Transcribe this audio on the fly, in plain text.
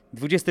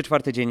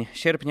24 dzień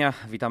sierpnia,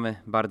 witamy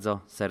bardzo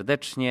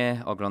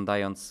serdecznie,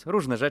 oglądając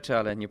różne rzeczy,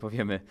 ale nie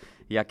powiemy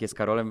jakie z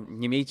Karolem.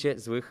 Nie miejcie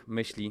złych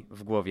myśli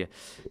w głowie.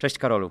 Cześć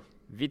Karolu.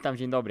 Witam,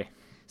 dzień dobry.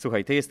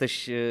 Słuchaj, ty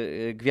jesteś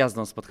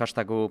gwiazdą spod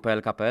hashtagu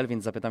plk.pl,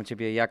 więc zapytam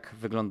ciebie, jak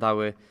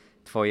wyglądały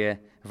twoje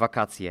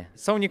wakacje.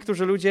 Są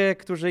niektórzy ludzie,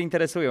 którzy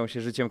interesują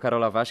się życiem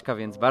Karola Waśka,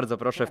 więc bardzo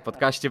proszę, w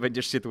podcaście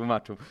będziesz się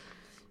tłumaczył.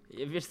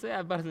 Wiesz co,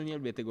 ja bardzo nie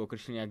lubię tego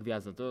określenia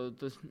gwiazda.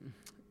 To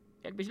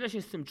jakby źle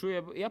się z tym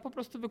czuję, bo ja po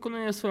prostu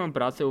wykonuję swoją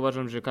pracę.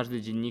 Uważam, że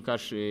każdy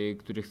dziennikarz,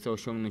 który chce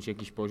osiągnąć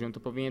jakiś poziom, to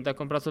powinien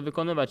taką pracę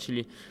wykonywać,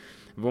 czyli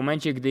w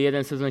momencie, gdy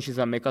jeden sezon się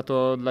zamyka,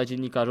 to dla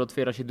dziennikarza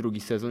otwiera się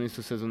drugi sezon, jest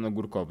to sezon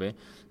ogórkowy.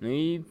 No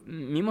i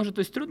mimo, że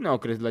to jest trudny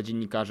okres dla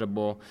dziennikarza,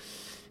 bo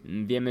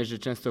wiemy, że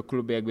często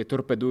kluby jakby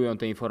torpedują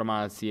te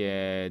informacje,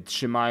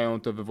 trzymają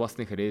to we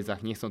własnych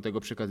ryzach, nie chcą tego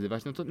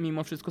przekazywać, no to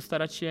mimo wszystko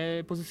starać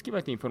się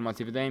pozyskiwać te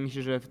informacje. Wydaje mi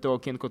się, że w to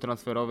okienko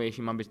transferowe,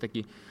 jeśli mam być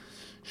taki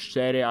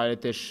szczery, ale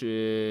też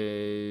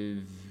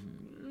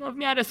w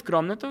miarę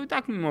skromny, to i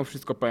tak mimo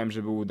wszystko powiem,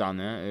 że był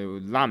udany.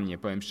 Dla mnie,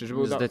 powiem szczerze,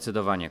 był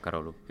Zdecydowanie,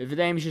 Karolu.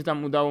 Wydaje mi się, że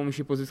tam udało mi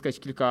się pozyskać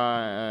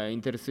kilka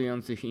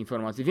interesujących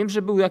informacji. Wiem,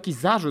 że był jakiś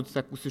zarzut,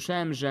 tak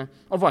usłyszałem, że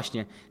o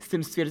właśnie, z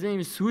tym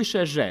stwierdzeniem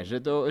słyszę,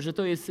 że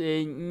to jest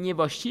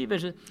niewłaściwe,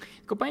 że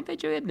tylko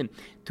pamiętajcie o jednym.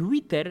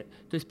 Twitter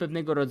to jest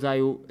pewnego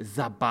rodzaju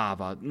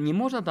zabawa. Nie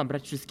można tam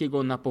brać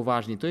wszystkiego na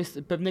poważnie. To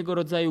jest pewnego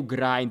rodzaju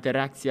gra,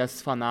 interakcja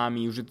z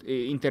fanami,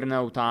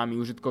 internautami,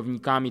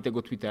 użytkownikami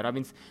tego Twittera,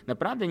 więc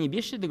naprawdę nie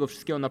bierzcie tego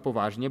wszystkiego na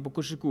poważnie, bo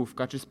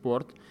koszykówka czy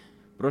sport,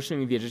 proszę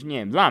mi wierzyć, nie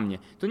wiem, dla mnie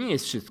to nie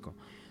jest wszystko.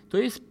 To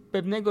jest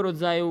pewnego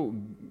rodzaju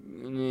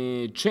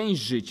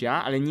część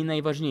życia, ale nie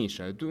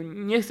najważniejsza. Tu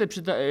nie chcę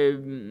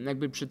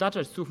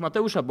przytaczać słów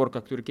Mateusza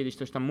Borka, który kiedyś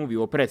coś tam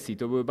mówił o presji.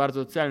 To były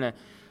bardzo celne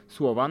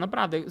słowa.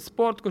 Naprawdę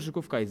sport,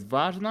 koszykówka jest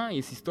ważna,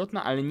 jest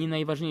istotna, ale nie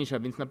najważniejsza,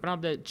 więc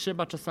naprawdę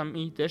trzeba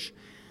czasami też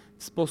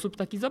w sposób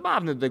taki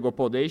zabawny do tego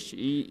podejść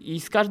i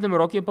z każdym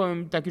rokiem,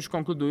 powiem tak już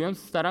konkludując,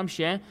 staram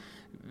się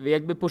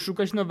jakby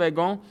poszukać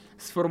nowego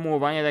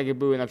sformułowania, tak jak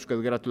były na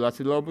przykład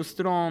gratulacje dla obu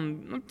stron.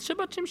 No,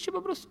 trzeba czymś się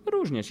po prostu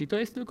wyróżniać i to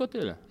jest tylko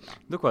tyle.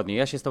 Dokładnie,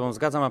 ja się z tobą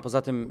zgadzam, a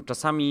poza tym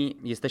czasami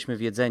jesteśmy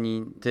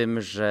wiedzeni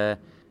tym, że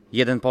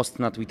jeden post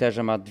na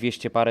Twitterze ma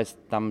 200 parę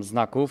tam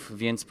znaków,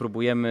 więc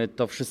próbujemy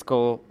to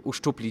wszystko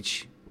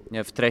uszczuplić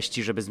w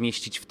treści, żeby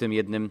zmieścić w tym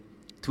jednym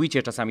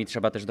tweetie. Czasami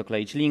trzeba też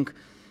dokleić link.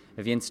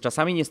 Więc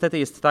czasami niestety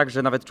jest tak,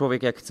 że nawet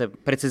człowiek jak chce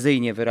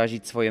precyzyjnie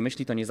wyrazić swoje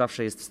myśli, to nie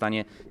zawsze jest w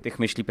stanie tych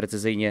myśli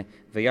precyzyjnie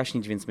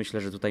wyjaśnić, więc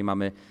myślę, że tutaj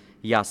mamy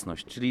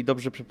jasność. Czyli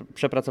dobrze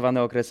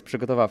przepracowany okres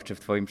przygotowawczy w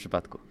twoim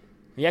przypadku.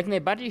 Jak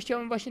najbardziej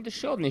chciałbym właśnie też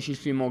się odnieść,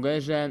 jeśli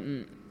mogę, że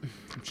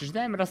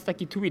przeczytałem raz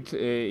taki tweet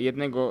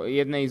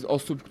jednej z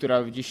osób,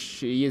 która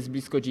gdzieś jest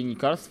blisko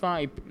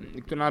dziennikarstwa i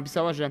która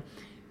napisała, że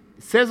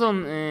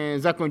sezon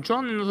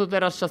zakończony, no to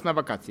teraz czas na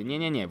wakacje.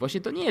 Nie.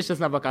 Właśnie to nie jest czas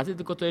na wakacje,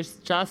 tylko to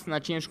jest czas na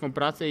ciężką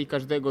pracę i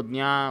każdego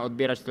dnia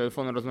odbierać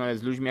telefon, rozmawiać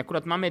z ludźmi.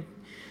 Akurat mamy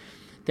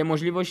tę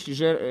możliwość,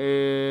 że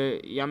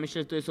ja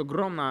myślę, że to jest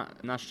ogromny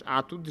nasz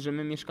atut, że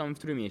my mieszkamy w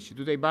Trójmieście.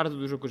 Tutaj bardzo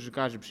dużo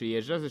koszykarzy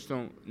przyjeżdża.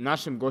 Zresztą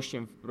naszym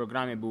gościem w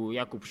programie był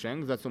Jakub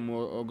Szęk, za co mu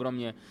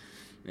ogromnie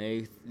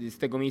z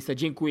tego miejsca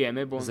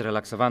dziękujemy. Bo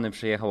zrelaksowany,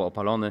 przyjechał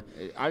opalony.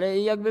 Ale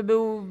jakby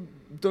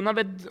to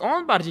nawet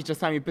on bardziej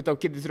czasami pytał,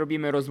 kiedy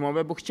zrobimy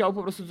rozmowę, bo chciał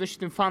po prostu coś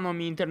tym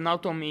fanom i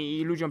internautom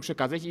i ludziom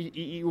przekazać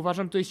i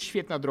uważam, to jest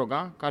świetna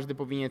droga. Każdy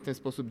powinien w ten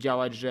sposób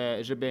działać,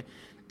 żeby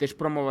też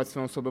promować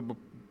swoją osobę, bo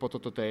po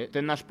to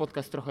ten nasz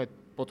podcast trochę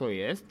po to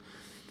jest.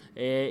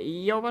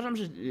 I ja uważam,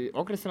 że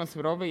okres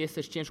transferowy jest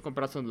też ciężką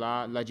pracą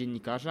dla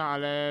dziennikarza,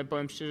 ale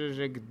powiem szczerze,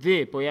 że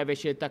gdy pojawia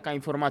się taka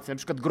informacja, na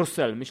przykład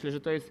Grossel, myślę,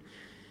 że to jest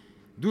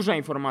duża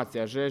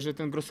informacja, że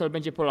ten Grossel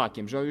będzie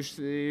Polakiem, że już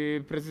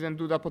prezydent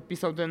Duda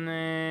podpisał ten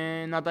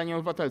nadanie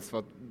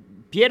obywatelstwa.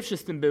 Pierwszy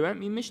z tym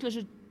byłem i myślę,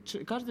 że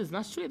każdy z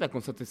nas czuje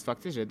taką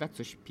satysfakcję, że jednak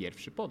coś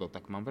pierwszy podał,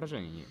 tak mam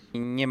wrażenie.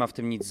 Nie ma w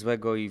tym nic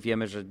złego i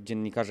wiemy, że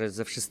dziennikarze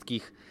ze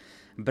wszystkich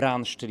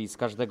branż, czyli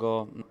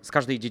z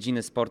każdej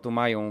dziedziny sportu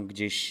mają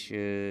gdzieś,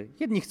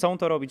 jedni chcą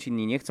to robić,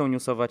 inni nie chcą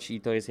newsować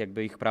i to jest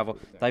jakby ich prawo.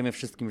 Dajmy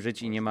wszystkim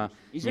żyć i nie ma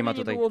tutaj...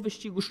 nie było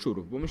wyścigu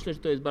szczurów, bo myślę, że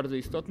to jest bardzo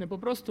istotne. Po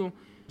prostu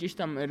gdzieś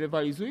tam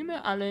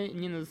rywalizujmy, ale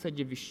nie na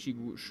zasadzie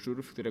wyścigu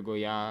szczurów, którego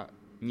ja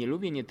nie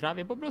lubię, nie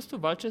trawię. Po prostu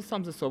walczę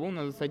sam ze sobą,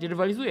 na zasadzie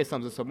rywalizuję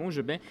sam ze sobą,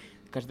 żeby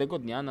każdego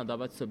dnia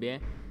nadawać sobie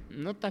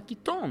taki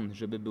ton,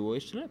 żeby było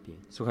jeszcze lepiej.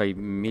 Słuchaj,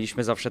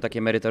 mieliśmy zawsze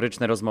takie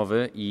merytoryczne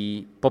rozmowy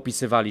i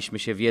popisywaliśmy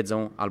się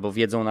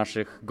wiedzą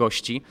naszych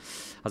gości,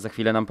 a za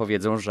chwilę nam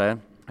powiedzą, że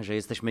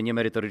jesteśmy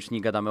niemerytoryczni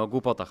i gadamy o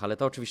głupotach, ale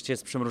to oczywiście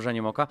jest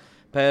przymrużeniem oka.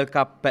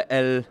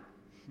 plk.pl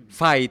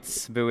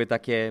fights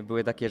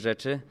były takie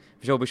rzeczy.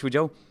 Wziąłbyś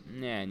udział?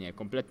 Nie,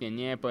 kompletnie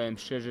nie. Powiem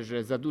szczerze,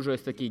 że za dużo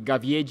jest takiej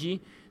gawiedzi,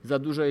 za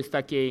dużo jest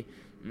takiej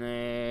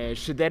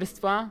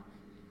szyderstwa,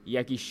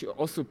 jakichś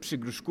osób przy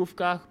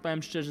gruszkówkach.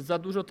 Powiem szczerze, za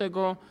dużo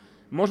tego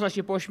Można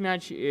się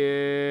pośmiać,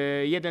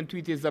 jeden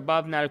tweet jest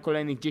zabawny, ale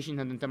kolejnych 10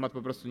 na ten temat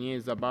po prostu nie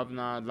jest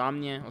zabawna. Dla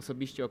mnie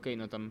osobiście,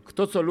 no tam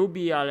kto co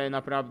lubi, ale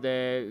naprawdę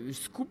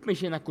skupmy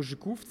się na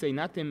koszykówce i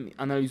na tym,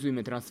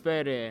 analizujmy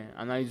transfery,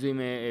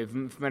 analizujmy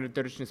w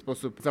merytoryczny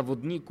sposób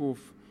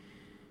zawodników.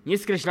 Nie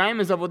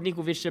skreślajmy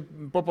zawodników jeszcze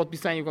po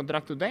podpisaniu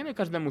kontraktu, dajmy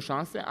każdemu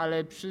szansę,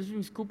 ale przede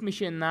wszystkim skupmy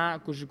się na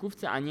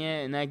koszykówce, a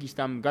nie na jakichś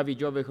tam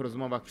gawiedziowych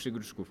rozmowach przy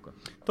gruszkówkach.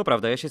 To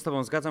prawda, ja się z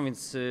Tobą zgadzam,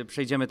 więc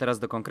przejdziemy teraz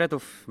do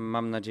konkretów.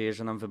 Mam nadzieję,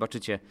 że nam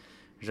wybaczycie,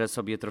 że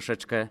sobie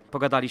troszeczkę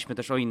pogadaliśmy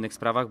też o innych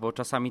sprawach, bo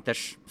czasami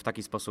też w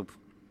taki sposób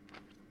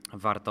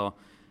warto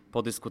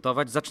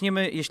podyskutować.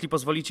 Zaczniemy, jeśli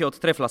pozwolicie, od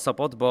Trefla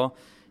Sopot, bo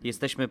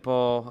jesteśmy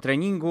po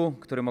treningu,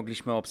 który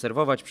mogliśmy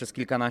obserwować przez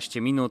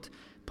kilkanaście minut.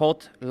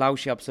 Pot lał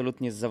się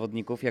absolutnie z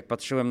zawodników. Jak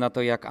patrzyłem na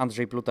to, jak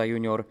Andrzej Pluta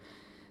junior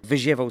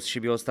wyziewał z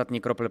siebie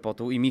ostatnie krople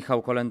potu i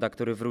Michał Kolenda,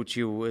 który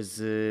wrócił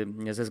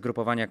ze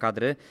zgrupowania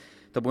kadry,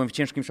 to byłem w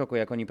ciężkim szoku,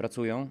 jak oni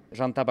pracują.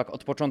 Żan Tabak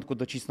od początku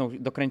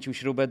dokręcił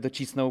śrubę,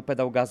 docisnął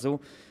pedał gazu.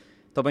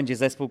 To będzie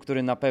zespół,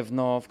 który na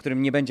pewno, w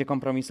którym nie będzie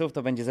kompromisów,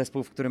 to będzie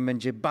zespół, w którym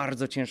będzie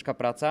bardzo ciężka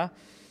praca.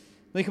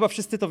 No i chyba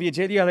wszyscy to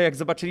wiedzieli, ale jak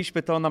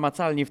zobaczyliśmy to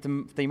namacalnie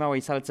w tej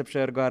małej salce przy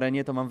Ergo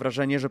Arenie, to mam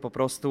wrażenie, że po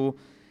prostu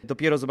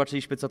dopiero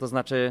zobaczyliśmy, co to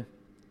znaczy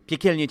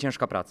piekielnie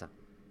ciężka praca.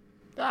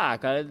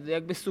 Tak, ale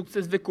jakby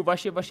sukces wykuwa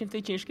się właśnie w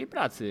tej ciężkiej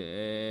pracy.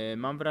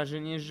 Mam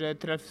wrażenie, że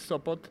Tref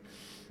Sopot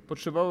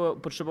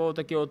potrzebowało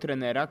takiego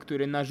trenera,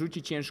 który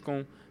narzuci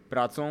ciężką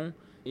pracą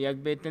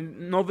jakby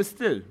ten nowy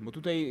styl, bo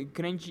tutaj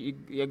kręci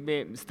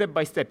jakby step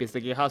by step jest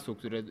takie hasło,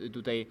 które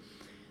tutaj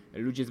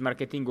ludzie z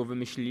marketingu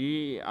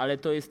wymyślili, ale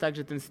to jest tak,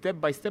 że ten step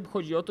by step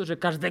chodzi o to, że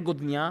każdego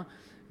dnia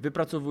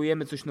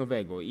wypracowujemy coś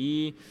nowego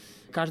i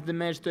każdy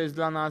mecz to jest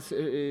dla nas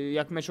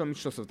jak mecz o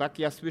mistrzostwo, tak?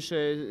 Ja słyszę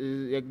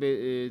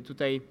jakby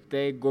tutaj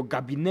tego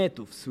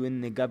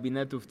słynnych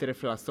gabinetów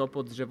Trefla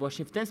Sopot, że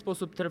właśnie w ten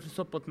sposób Trefl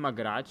Sopot ma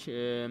grać.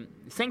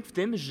 Sęk w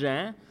tym,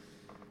 że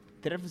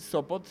Trefl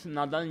Sopot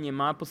nadal nie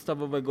ma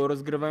podstawowego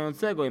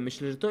rozgrywającego i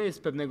myślę, że to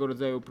jest pewnego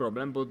rodzaju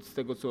problem, bo z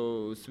tego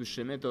co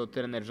słyszymy, to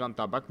trener Żan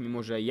Tabak,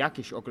 mimo że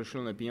jakieś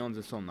określone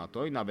pieniądze są na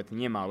to i nawet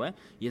niemałe,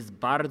 jest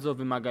bardzo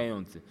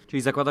wymagający.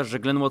 Czyli zakładasz, że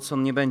Glenn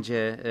Watson nie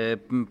będzie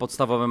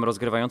podstawowym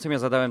rozgrywającym? Ja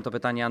zadałem to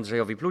pytanie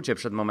Andrzejowi Plucie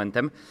przed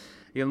momentem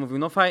i on mówił,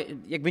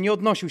 jakby nie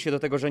odnosił się do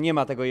tego, że nie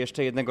ma tego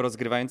jeszcze jednego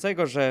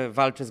rozgrywającego, że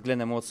walczy z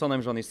Glennem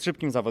Watsonem, że on jest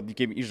szybkim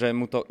zawodnikiem i że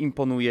mu to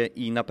imponuje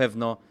i na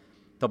pewno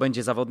to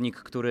będzie zawodnik,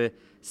 który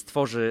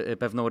stworzy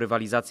pewną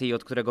rywalizację i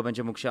od którego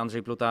będzie mógł się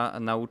Andrzej Pluta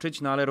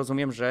nauczyć, no ale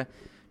rozumiem, że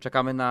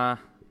czekamy na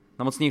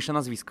mocniejsze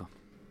nazwisko.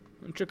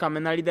 Czekamy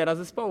na lidera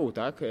zespołu,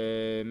 tak?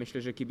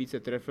 Myślę, że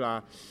kibice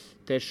Trefla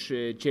też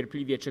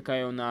cierpliwie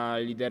czekają na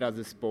lidera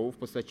zespołu w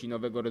postaci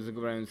nowego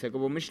rozgrywającego,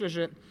 bo myślę,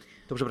 że...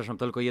 To przepraszam,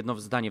 tylko jedno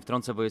zdanie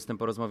wtrącę, bo jestem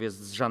po rozmowie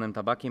z Żanem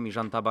Tabakiem i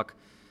Żan Tabak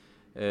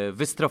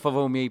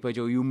wystrofował mnie i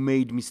powiedział: "You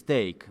made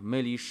mistake",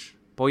 mylisz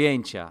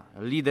pojęcia.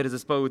 Lider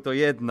zespołu to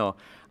jedno,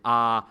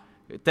 a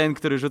ten,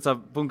 który rzuca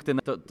punkty,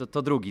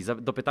 to drugi.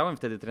 Dopytałem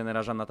wtedy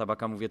trenera Żana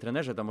Tabaka, mówię: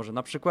 trenerze, to może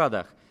na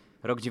przykładach.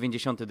 Rok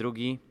 92,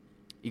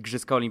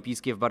 Igrzyska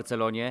Olimpijskie w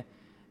Barcelonie,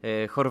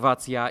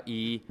 Chorwacja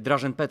i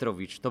Dražen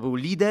Petrović. To był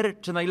lider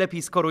czy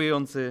najlepiej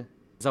skorujący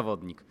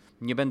zawodnik?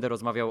 Nie będę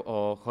rozmawiał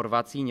o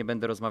Chorwacji, nie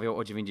będę rozmawiał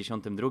o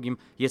 92.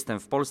 Jestem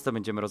w Polsce,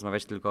 będziemy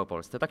rozmawiać tylko o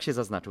Polsce. Tak się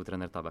zaznaczył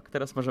trener Tabak.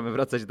 Teraz możemy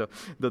wracać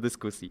do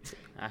dyskusji.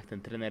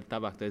 Ten trener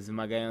Tabak to jest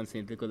wymagający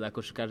nie tylko dla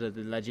koszykarzy,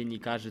 ale dla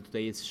dziennikarzy.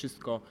 Tutaj jest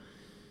wszystko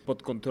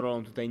pod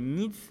kontrolą. Tutaj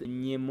nic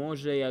nie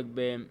może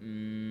jakby...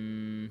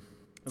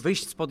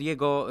 wyjść spod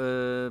jego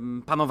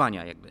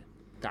panowania jakby.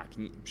 Tak,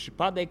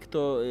 przypadek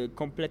to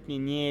kompletnie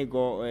nie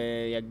jego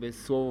jakby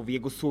słowo w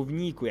jego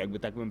słowniku, jakby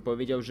tak bym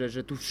powiedział,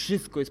 że tu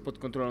wszystko jest pod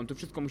kontrolą, tu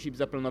wszystko musi być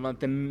zaplanowane,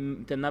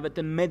 nawet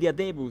ten media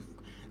day był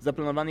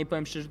zaplanowany i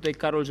powiem szczerze, tutaj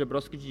Karol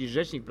Żebrowski, czyli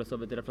rzecznik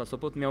prasowy Trefla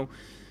Sopot, miał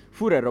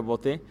furę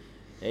roboty.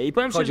 I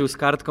powiem chodził z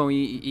kartką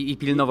i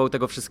pilnował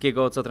tego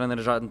wszystkiego, co trener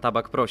Żan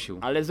Tabak prosił.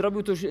 Ale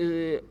zrobił to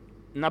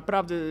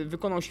naprawdę,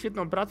 wykonał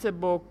świetną pracę,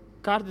 bo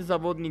każdy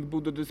zawodnik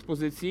był do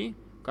dyspozycji.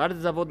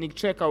 Każdy zawodnik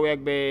czekał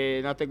jakby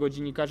na tego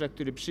dziennikarza,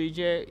 który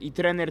przyjdzie i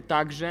trener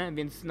także,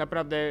 więc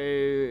naprawdę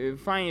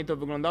fajnie to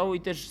wyglądało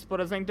i też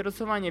spore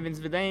zainteresowanie, więc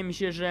wydaje mi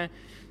się, że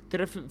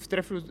w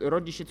Treflu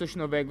rodzi się coś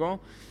nowego.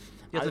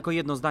 Tylko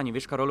jedno zdanie,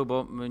 wiesz, Karolu,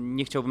 bo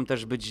nie chciałbym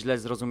też być źle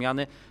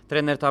zrozumiany.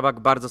 Trener Tabak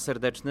bardzo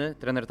serdeczny,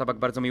 trener Tabak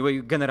bardzo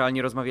miły.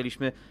 Generalnie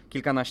rozmawialiśmy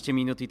kilkanaście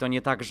minut i to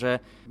nie tak, że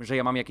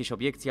ja mam jakieś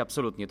obiekcje,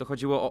 absolutnie. To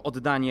chodziło o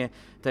oddanie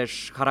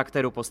też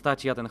charakteru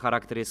postaci, a ten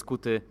charakter jest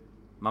skuty,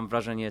 mam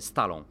wrażenie,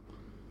 stalą.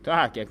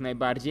 Tak, jak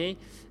najbardziej.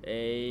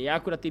 Ja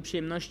akurat tej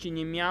przyjemności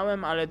nie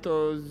miałem, ale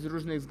to z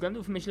różnych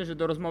względów. Myślę, że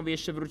do rozmowy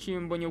jeszcze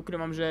wrócimy, bo nie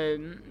ukrywam, że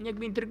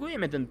jakby intryguje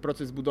mnie ten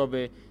proces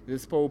budowy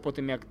zespołu po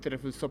tym, jak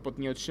Trefl Sopot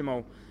nie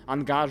otrzymał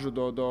angażu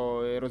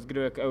do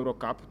rozgrywek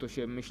Eurocup. To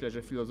się myślę,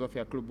 że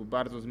filozofia klubu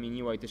bardzo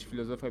zmieniła i też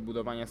filozofia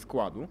budowania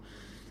składu.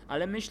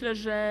 Ale myślę,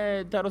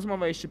 że ta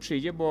rozmowa jeszcze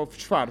przyjdzie, bo w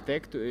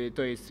czwartek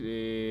to jest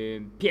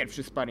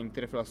pierwszy sparring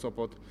Trefla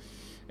Sopot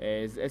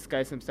z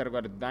SKS-em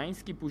Stargard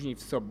Gdański, później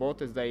w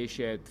sobotę zdaje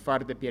się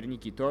Twarde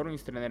Pierniki Toruń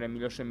z trenerem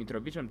Miloszem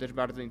Mitrowiczem, też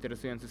bardzo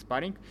interesujący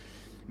sparring,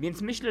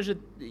 więc myślę, że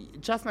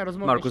czas na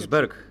rozmowę. Markus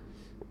Berg.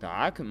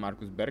 Tak,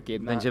 Markus Berg.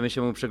 Będziemy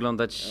się mu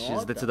przyglądać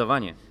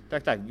zdecydowanie.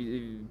 Tak.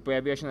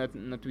 Pojawiła się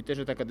na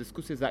Twitterze taka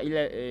dyskusja, za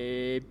ile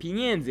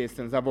pieniędzy jest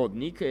ten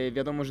zawodnik.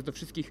 Wiadomo, że to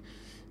wszystkich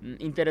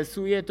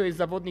interesuje. To jest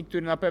zawodnik,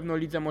 który na pewno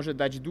lidze może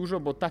dać dużo,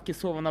 bo takie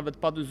słowa nawet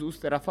padły z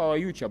ust Rafała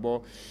Jucia,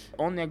 bo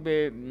on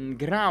jakby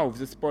grał w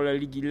zespole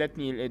Ligi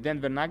Letniej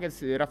Denver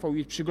Nuggets. Rafał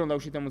Juć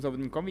przyglądał się temu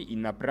zawodnikowi i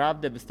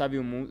naprawdę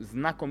wystawił mu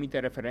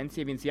znakomite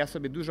referencje, więc ja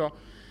sobie dużo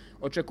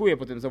oczekuję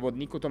po tym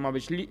zawodniku. To ma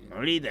być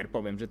lider,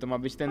 powiem, że to ma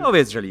być ten...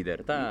 Powiedz, że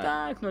lider, tak.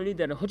 Tak,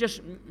 lider.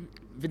 Chociaż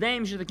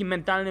wydaje mi się, że takim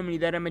mentalnym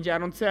liderem będzie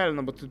Aaron Cell,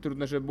 no bo to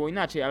trudno, żeby było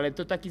inaczej, ale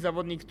to taki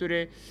zawodnik,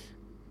 który,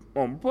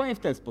 powiem w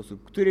ten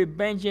sposób, który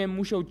będzie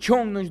musiał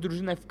ciągnąć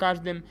drużynę w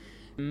każdym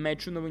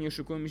meczu, no bo nie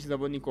oszukujmy się,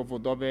 zawodnik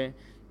owodowy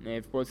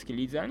w polskiej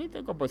lidze, ale nie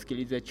tylko w polskiej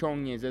lidze,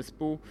 ciągnie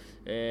zespół,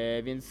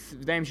 więc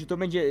wydaje mi się, że to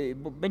będzie,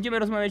 bo będziemy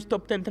rozmawiać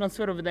top 10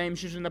 transferów, wydaje mi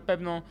się, że na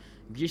pewno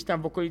gdzieś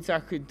tam w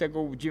okolicach tego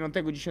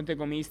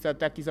 9-10 miejsca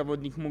taki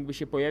zawodnik mógłby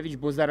się pojawić,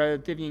 bo za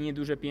relatywnie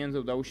nieduże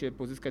pieniądze udało się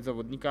pozyskać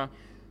zawodnika,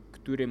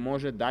 który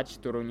może dać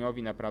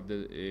Toruniowi naprawdę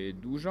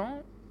dużo.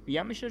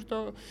 Ja myślę, że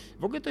to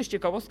w ogóle to jest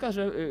ciekawostka,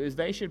 że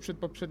zdaje się przed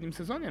poprzednim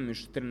sezonem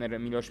już trener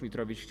Milosz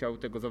Mitrowicz chciał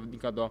tego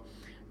zawodnika do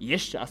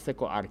jeszcze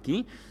Asseco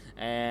Arki,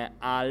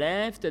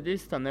 ale wtedy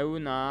stanęły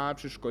na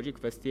przeszkodzie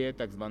kwestie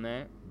tak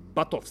zwane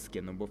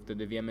batowskie, no bo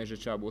wtedy wiemy, że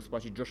trzeba było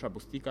spłacić Josha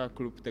Bostika,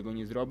 klub tego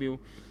nie zrobił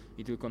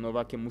i tylko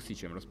Nowakiem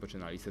Musiciem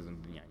rozpoczynali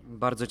sezon dyniani.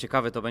 Bardzo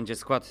ciekawy to będzie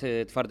skład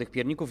Twardych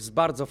Pierników z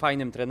bardzo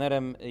fajnym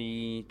trenerem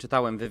i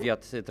czytałem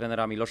wywiad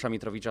trenera Milosza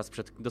Mitrowicza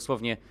sprzed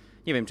dosłownie,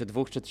 nie wiem, czy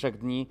 2 czy 3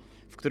 dni,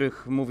 w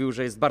których mówił,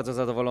 że jest bardzo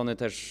zadowolony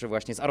też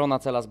właśnie z Arona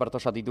Cela, z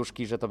Bartosza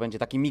Diduszki, że to będzie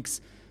taki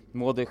miks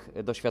młodych,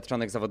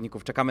 doświadczonych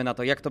zawodników. Czekamy na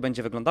to, jak to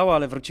będzie wyglądało,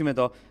 ale wrócimy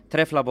do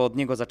Trefla, bo od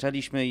niego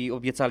zaczęliśmy i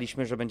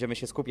obiecaliśmy, że będziemy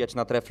się skupiać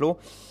na Treflu.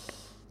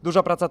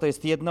 Duża praca to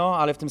jest jedno,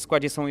 ale w tym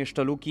składzie są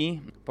jeszcze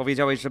luki.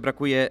 Powiedziałeś, że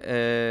brakuje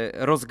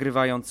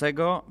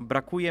rozgrywającego.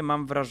 Brakuje,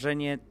 mam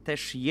wrażenie,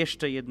 też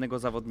jeszcze jednego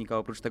zawodnika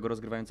oprócz tego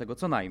rozgrywającego,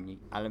 co najmniej.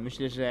 Ale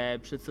myślę, że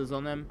przed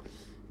sezonem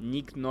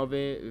nikt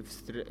nowy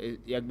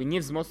jakby nie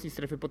wzmocni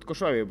strefy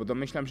podkoszowej, bo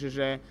domyślam się,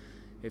 że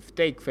w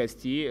tej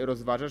kwestii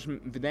rozważasz.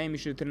 Wydaje mi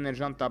się, że trener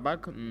Żan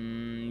Tabak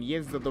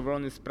jest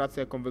zadowolony z pracy,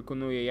 jaką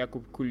wykonuje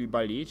Jakub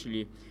Kulibali,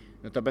 czyli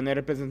notabene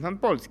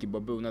reprezentant Polski,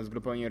 bo był na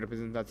zgrupowaniu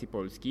reprezentacji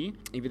Polski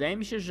i wydaje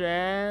mi się,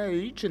 że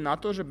liczy na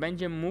to, że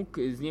będzie mógł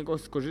z niego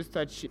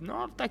skorzystać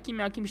w takim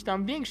jakimś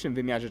tam większym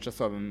wymiarze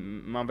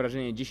czasowym. Mam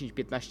wrażenie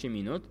 10-15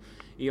 minut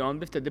i on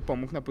by wtedy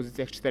pomógł na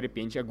pozycjach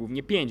 4-5, a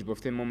głównie 5, bo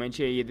w tym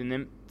momencie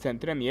jedynym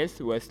centrem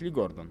jest Wesley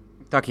Gordon.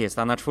 Tak jest,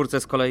 a na czwórce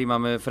z kolei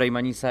mamy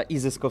Frejmanisa i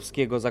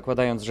Zyskowskiego,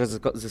 zakładając, że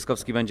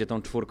Zyskowski będzie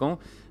tą czwórką,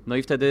 no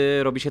i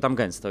wtedy robi się tam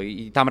gęsto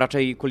i tam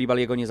raczej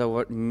Kulibaliego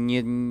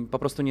po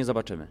prostu nie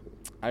zobaczymy.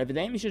 Ale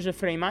wydaje mi się, że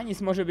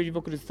Frejmanis może być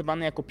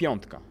wykorzystywany jako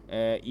piątka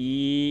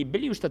i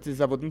byli już tacy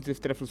zawodnicy w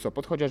Treflu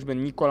Sopot, chociażby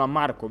Nikola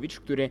Markowicz,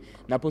 który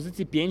na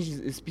pozycji 5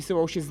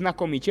 spisywał się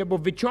znakomicie, bo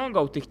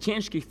wyciągał tych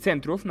ciężkich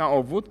centrów na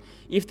obwód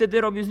i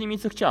wtedy robił z nimi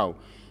co chciał.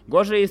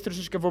 Gorzej jest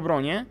troszeczkę w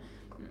obronie,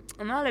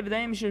 no ale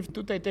wydaje mi się, że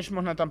tutaj też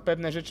można tam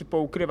pewne rzeczy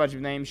poukrywać.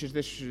 Wydaje mi się, że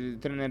też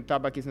trener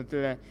Tabak jest na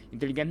tyle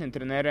inteligentnym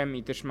trenerem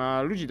i też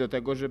ma ludzi do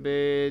tego,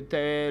 żeby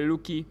te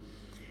luki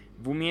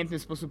w umiejętny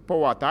sposób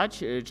połatać,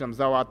 czy tam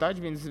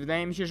załatać, więc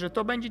wydaje mi się, że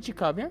to będzie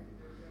ciekawie.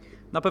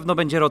 Na pewno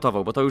będzie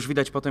rotował, bo to już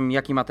widać po tym,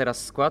 jaki ma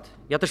teraz skład.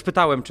 Ja też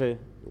pytałem, czy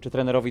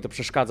trenerowi to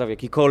przeszkadza w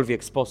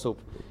jakikolwiek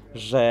sposób,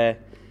 że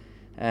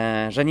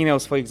nie miał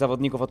swoich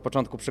zawodników od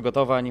początku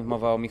przygotowań.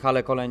 Mowa o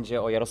Michale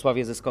Kolędzie, o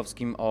Jarosławie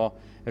Zyskowskim, o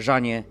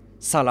Żanie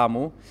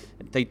Salamu.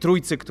 Tej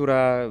trójcy,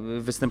 która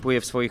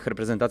występuje w swoich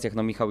reprezentacjach.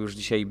 No Michał już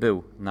dzisiaj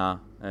był na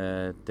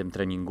tym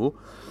treningu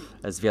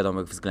z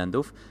wiadomych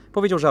względów.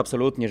 Powiedział, że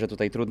absolutnie, że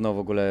tutaj trudno w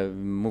ogóle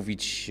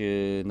mówić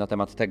na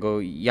temat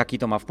tego, jaki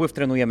to ma wpływ.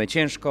 Trenujemy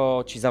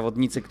ciężko. Ci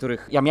zawodnicy,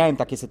 których... Ja miałem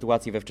takie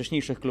sytuacje we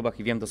wcześniejszych klubach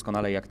i wiem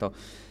doskonale,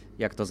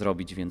 jak to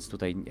zrobić, więc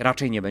tutaj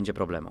raczej nie będzie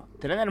problemu.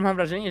 Trener, mam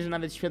wrażenie, że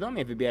nawet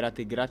świadomie wybiera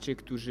tych graczy,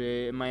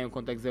 którzy mają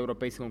kontakt z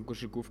europejską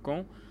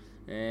koszykówką.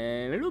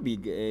 Lubi,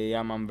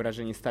 ja mam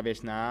wrażenie,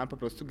 stawiać na po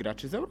prostu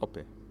graczy z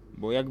Europy.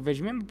 Bo jak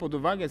weźmiemy pod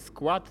uwagę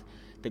skład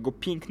tego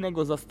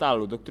pięknego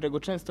Zastalu, do którego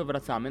często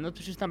wracamy, no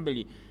przecież tam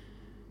byli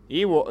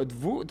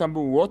tam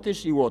był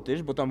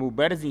Łotysz, bo tam był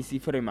Berzins i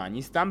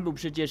Freymanis, tam był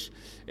przecież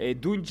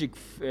Duńczyk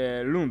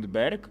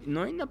Lundberg,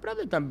 no i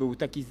naprawdę tam był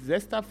taki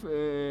zestaw,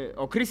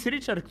 Chris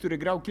Richard, który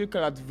grał kilka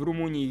lat w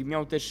Rumunii i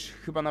miał też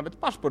chyba nawet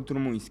paszport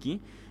rumuński,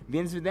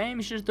 więc wydaje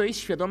mi się, że to jest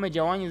świadome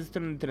działanie ze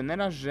strony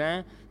trenera,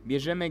 że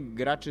bierzemy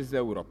graczy z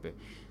Europy.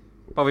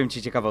 Powiem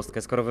Ci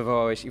ciekawostkę, skoro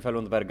wywołałeś Ifa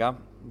Lundberga.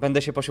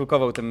 Będę się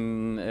posiłkował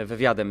tym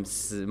wywiadem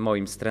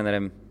z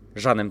trenerem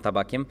Żanem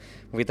Tabakiem.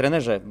 Mówię,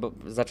 trenerze, bo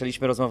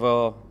zaczęliśmy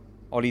rozmowę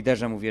o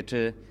liderze. Mówię,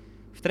 czy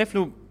w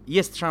Treflu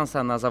jest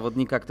szansa na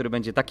zawodnika, który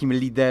będzie takim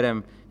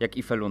liderem jak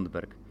Ife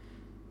Lundberg?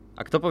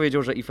 A kto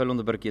powiedział, że Ife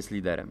Lundberg jest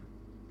liderem?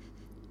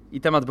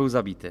 I temat był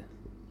zabity.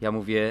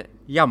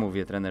 Ja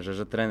mówię trenerze,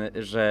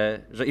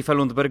 że Ife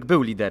Lundberg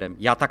był liderem.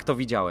 Ja tak to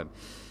widziałem.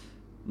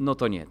 No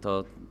to nie,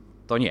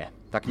 to nie.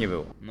 Tak nie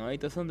było. No i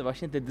to są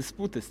właśnie te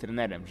dysputy z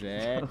trenerem,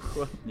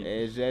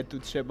 że tu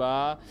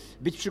trzeba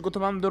być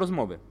przygotowanym do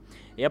rozmowy.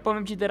 Ja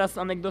powiem Ci teraz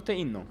anegdotę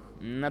inną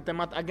na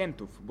temat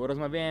agentów, bo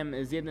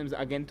rozmawiałem z jednym z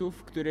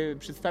agentów, który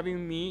przedstawił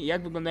mi,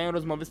 jak wyglądają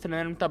rozmowy z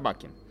trenerem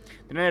Tabakiem.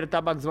 Trener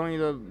Tabak dzwoni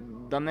do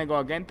danego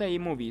agenta i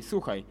mówi: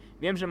 słuchaj,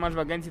 wiem, że masz w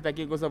agencji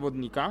takiego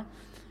zawodnika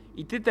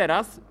i Ty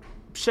teraz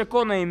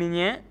przekonaj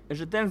mnie,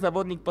 że ten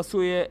zawodnik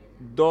pasuje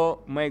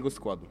do mojego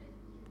składu.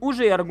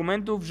 Użyj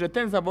argumentów, że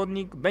ten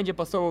zawodnik będzie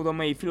pasował do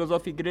mojej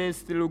filozofii gry,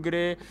 stylu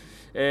gry,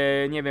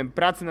 nie wiem,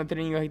 pracy na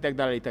treningach i tak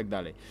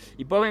dalej.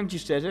 I powiem Ci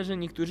szczerze, że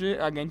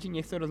niektórzy agenci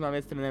nie chcą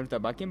rozmawiać z trenerem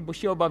Tabakiem, bo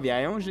się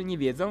obawiają, że nie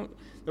wiedzą,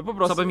 no po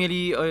prostu... Co by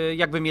mieli,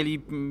 jakby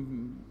mieli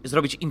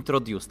zrobić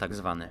introduce tak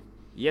zwany.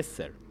 Yes,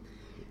 sir.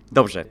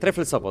 Dobrze,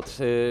 Trefl Sopot.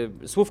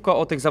 Słówko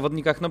o tych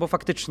zawodnikach, no bo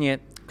faktycznie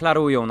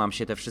klarują nam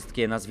się te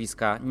wszystkie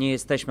nazwiska. Nie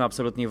jesteśmy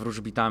absolutnie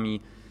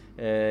wróżbitami.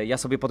 Ja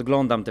sobie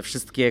podglądam te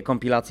wszystkie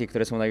kompilacje,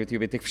 które są na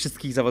YouTubie, tych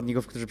wszystkich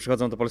zawodników, którzy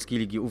przychodzą do polskiej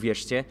ligi,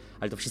 uwierzcie,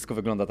 ale to wszystko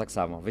wygląda tak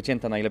samo.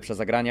 Wycięte najlepsze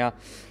zagrania,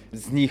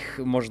 z nich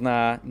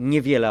można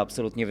niewiele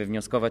absolutnie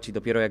wywnioskować i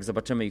dopiero jak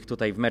zobaczymy ich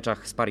tutaj w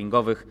meczach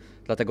sparingowych,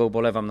 dlatego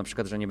ubolewam na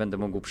przykład, że nie będę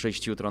mógł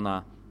przyjść jutro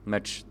na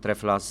mecz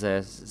Trefla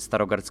ze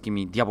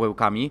starogardzkimi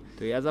diabełkami.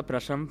 To ja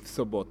zapraszam w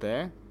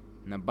sobotę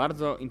na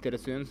bardzo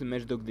interesujący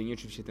mecz do Gdyni.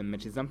 Oczywiście ten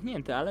mecz jest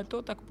zamknięty, ale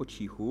to tak po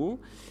cichu.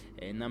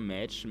 Na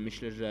mecz,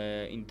 myślę,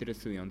 że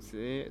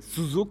interesujący.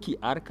 Suzuki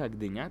Arka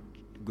Gdynia,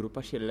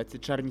 grupa Sierlecy,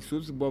 Czarni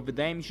Słupsk, bo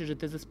wydaje mi się, że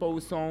te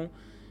zespoły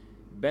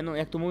będą,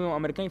 jak to mówią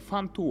Amerykanie,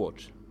 fun to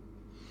watch.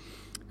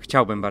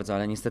 Chciałbym bardzo,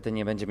 ale niestety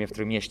nie będzie mnie w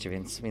Trójmieście,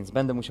 więc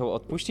będę musiał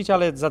odpuścić,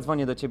 ale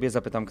zadzwonię do Ciebie,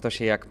 zapytam, kto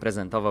się jak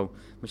prezentował.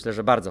 Myślę,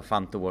 że bardzo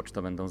fun to watch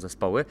to będą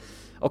zespoły.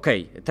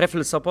 Okej,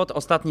 Trefl Sopot,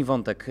 ostatni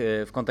wątek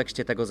w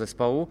kontekście tego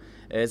zespołu.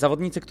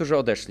 Zawodnicy, którzy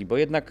odeszli, bo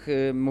jednak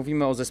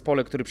mówimy o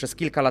zespole, który przez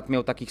kilka lat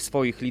miał takich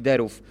swoich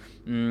liderów,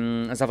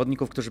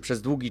 zawodników, którzy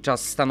przez długi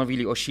czas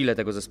stanowili o sile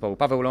tego zespołu.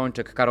 Paweł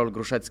Lończyk, Karol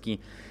Gruszecki,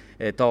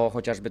 to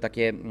chociażby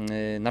takie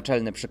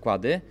naczelne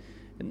przykłady.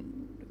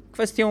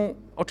 Kwestią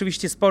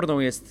oczywiście sporną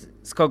jest,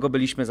 z kogo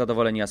byliśmy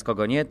zadowoleni, a z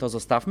kogo nie, to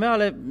zostawmy,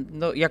 ale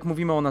no, jak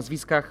mówimy o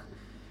nazwiskach,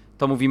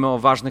 to mówimy o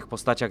ważnych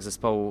postaciach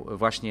zespołu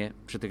właśnie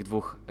przy tych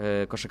dwóch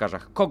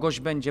koszykarzach. Kogoś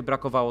będzie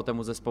brakowało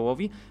temu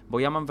zespołowi, bo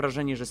ja mam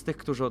wrażenie, że z tych,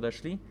 którzy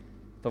odeszli,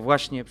 to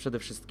właśnie przede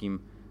wszystkim,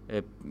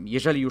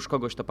 jeżeli już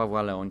kogoś, to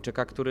Pawła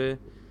Leończyka, który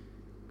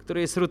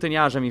jest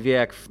rutyniarzem i wie,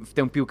 jak w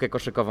tę piłkę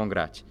koszykową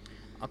grać.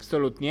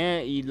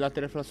 Absolutnie i dla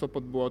Trefla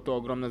Sopot było to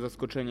ogromne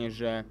zaskoczenie,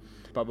 że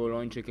Paweł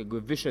Lończyk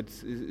jakby wyszedł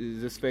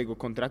ze swojego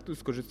kontraktu,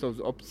 skorzystał z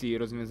opcji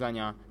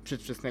rozwiązania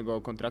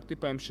przedwczesnego kontraktu i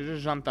powiem szczerze,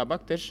 że Żan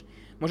Tabak też,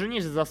 może nie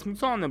jest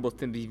zasmucony, bo w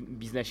tym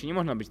biznesie nie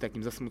można być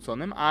takim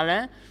zasmuconym,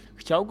 ale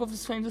chciał go w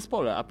swoim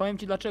zespole. A powiem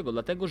Ci dlaczego.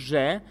 Dlatego,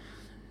 że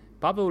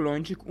Paweł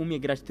Lończyk umie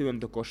grać tyłem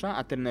do kosza,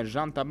 a trener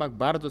Żan Tabak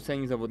bardzo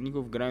ceni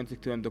zawodników grających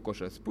tyłem do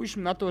kosza.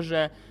 Spójrzmy na to,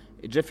 że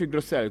Jeffrey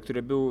Grossell,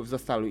 który był w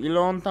Zastalu, ile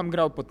on tam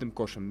grał pod tym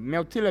koszem?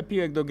 Miał tyle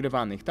piłek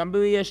dogrywanych. Tam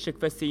były jeszcze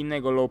kwestie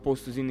innego low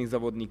postu z innych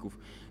zawodników.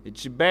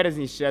 Czy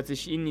Berznicz, czy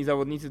jacyś inni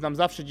zawodnicy tam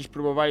zawsze gdzieś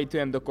próbowali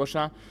tyłem do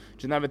kosza,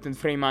 czy nawet ten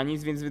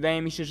Freymanis, więc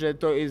wydaje mi się, że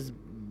to jest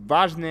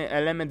ważny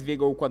element w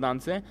jego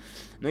układance.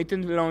 No i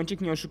ten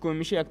Leoncik, nie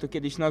oszukujmy się, jak to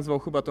kiedyś nazwał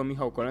chyba to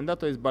Michał Kolenda,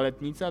 to jest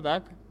baletnica,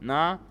 tak?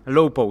 Na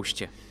low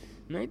postie.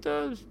 No i to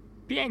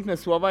piękne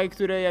słowa,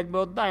 które jakby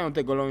oddają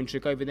tego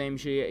Lończyka i wydaje mi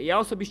się, ja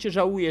osobiście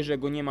żałuję, że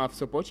go nie ma w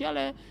Sopocie,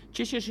 ale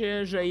cieszę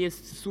się, że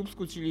jest w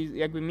Słupsku, czyli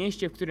jakby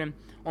mieście, w którym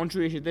on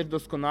czuje się też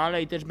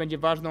doskonale i też będzie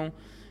ważną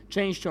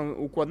częścią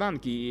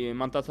układanki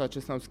Mantasa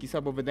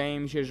Czesnauskisa, bo wydaje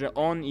mi się, że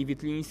on i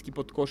Witliński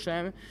pod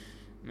koszem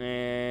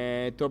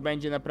to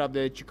będzie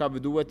naprawdę ciekawy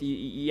duet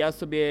i ja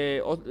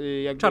sobie...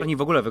 jakby... Czarni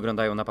w ogóle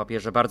wyglądają na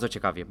papierze bardzo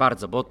ciekawie,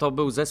 bardzo, bo to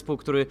był zespół,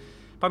 który,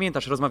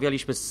 pamiętasz,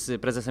 rozmawialiśmy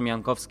z prezesem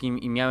Jankowskim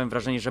i miałem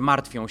wrażenie, że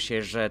martwią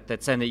się, że te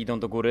ceny idą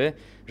do góry,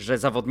 że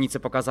zawodnicy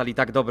pokazali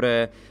tak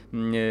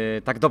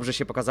dobrze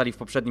się pokazali w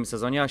poprzednim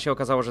sezonie, a się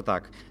okazało, że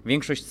tak.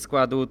 Większość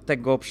składu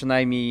tego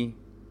przynajmniej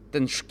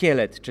ten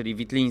szkielet, czyli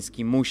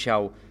Witliński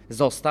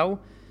został.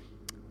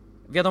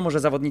 Wiadomo, że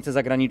zawodnicy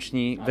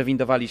zagraniczni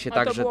wywindowali się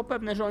tak, że... to było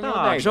pewne, że oni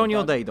odejdą. Że oni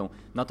odejdą.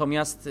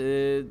 Natomiast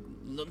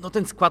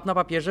ten skład na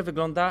papierze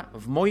wygląda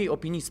w mojej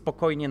opinii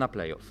spokojnie na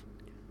playoff.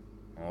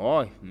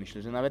 Oj,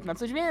 myślę, że nawet na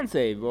coś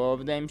więcej, bo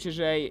wydaje mi się,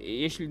 że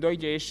jeśli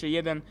dojdzie jeszcze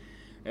jeden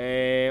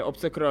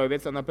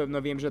obcokrajowiec, a na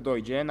pewno wiem, że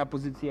dojdzie, na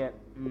pozycję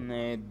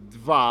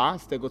 2,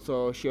 z tego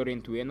co się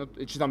orientuję, no,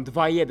 czy tam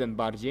 2-1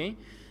 bardziej,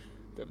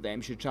 to wydaje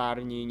mi się,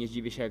 czarni, nie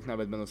zdziwię się, jak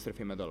nawet będą w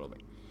strefie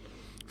medalowej.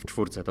 W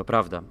czwórce, to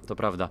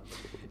prawda.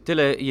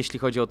 Tyle jeśli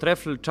chodzi o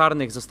Trefl.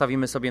 Czarnych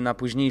zostawimy sobie na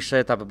późniejszy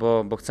etap,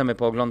 bo chcemy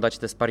pooglądać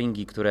te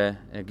sparingi, które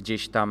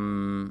gdzieś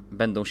tam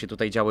będą się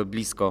tutaj działy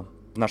blisko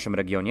w naszym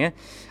regionie.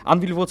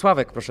 Anwil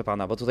Włocławek, proszę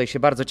pana, bo tutaj się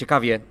bardzo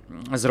ciekawie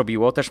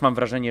zrobiło. Też mam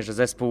wrażenie, że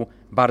zespół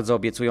bardzo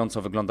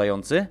obiecująco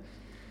wyglądający.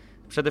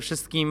 Przede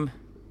wszystkim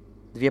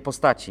dwie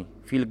postaci,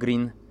 Phil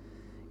Green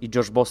i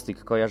Josh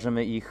Bostic.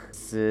 Kojarzymy ich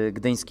z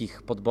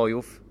gdyńskich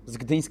podbojów, z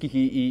gdyńskich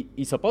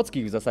i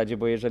sopockich w zasadzie,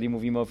 bo jeżeli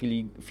mówimy o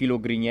Philu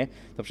Greenie,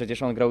 to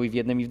przecież on grał i w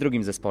jednym i w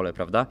drugim zespole,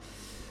 prawda?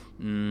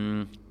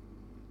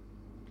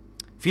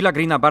 Phila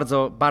Greena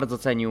bardzo, bardzo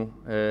cenił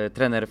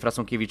trener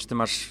Frasunkiewicz. Ty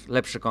masz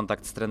lepszy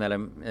kontakt z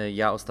trenerem.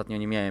 Ja ostatnio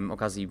nie miałem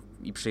okazji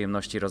i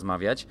przyjemności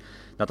rozmawiać.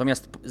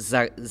 Natomiast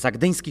za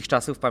gdyńskich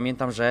czasów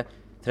pamiętam, że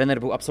trener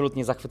był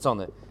absolutnie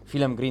zachwycony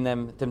Philem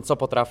Greenem, tym co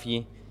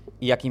potrafi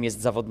i jakim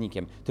jest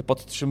zawodnikiem. Ty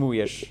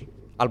podtrzymujesz,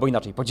 albo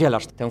inaczej,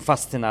 podzielasz tę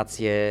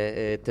fascynację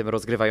tym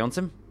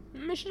rozgrywającym?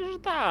 Myślę, że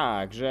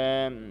tak,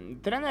 że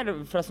trener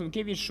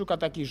Frasunkiewicz szuka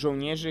takich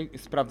żołnierzy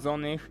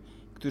sprawdzonych,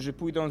 którzy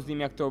pójdą z nim,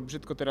 jak to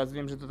brzydko teraz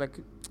wiem, że to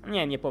tak...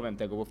 Nie powiem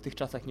tego, bo w tych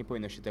czasach nie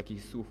powinno się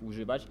takich słów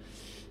używać.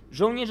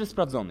 Żołnierzy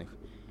sprawdzonych.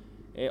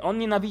 On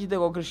nienawidzi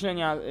tego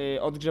określenia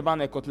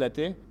odgrzewane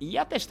kotlety i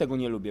ja też tego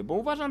nie lubię, bo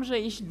uważam, że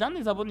jeśli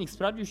dany zawodnik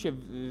sprawdził się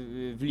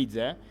w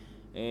lidze,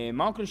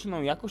 ma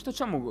określoną jakość, to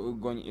czemu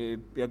go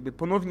jakby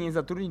ponownie nie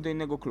zatrudnić do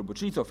innego klubu?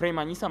 Czyli co,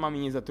 Freymanisa mamy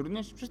nie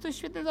zatrudniać? Przecież to jest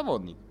świetny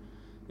zawodnik.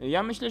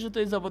 Ja myślę, że to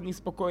jest zawodnik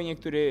spokojnie,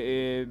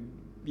 który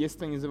jest w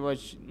stanie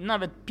zdobywać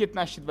nawet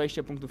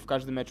 15-20 punktów w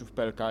każdym meczu w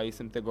PLK.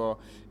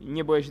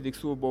 Nie boję się tych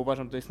słów, bo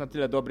uważam, że to jest na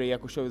tyle dobry i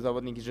jakościowy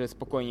zawodnik, że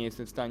spokojnie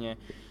jestem w stanie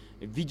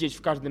widzieć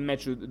w każdym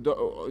meczu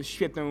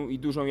świetną i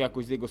dużą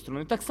jakość z jego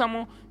strony. Tak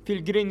samo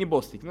Phil Green i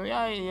Bostic. No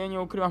ja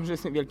nie ukrywam, że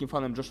jestem wielkim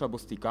fanem Josha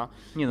Bostica.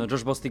 Nie no,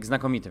 Josh Bostic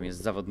znakomitym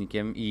jest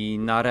zawodnikiem i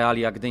na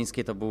realia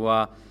gdyńskie to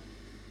była...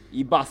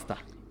 I basta.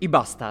 I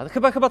basta.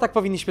 Chyba tak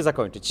powinniśmy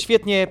zakończyć.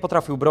 Świetnie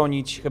potrafił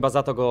bronić, chyba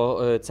za to go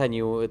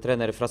cenił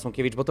trener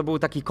Frasunkiewicz, bo to był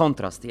taki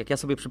kontrast. Jak ja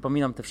sobie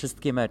przypominam te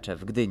wszystkie mecze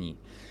w Gdyni,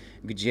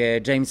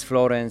 gdzie James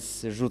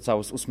Florence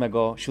rzucał z 8,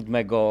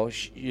 7,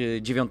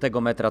 9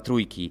 metra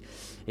trójki.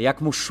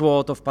 Jak mu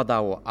szło, to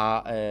wpadało,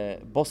 a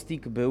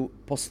Bostic był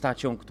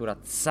postacią, która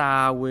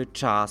cały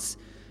czas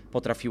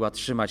potrafiła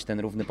trzymać ten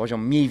równy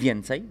poziom mniej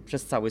więcej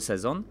przez cały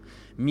sezon,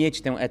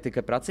 mieć tę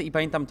etykę pracy i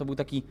pamiętam, to był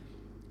taki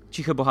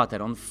cichy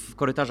bohater. On w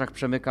korytarzach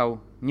przemykał,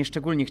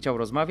 nieszczególnie chciał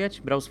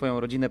rozmawiać, brał swoją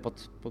rodzinę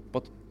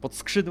pod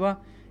skrzydła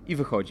i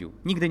wychodził.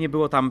 Nigdy nie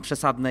było tam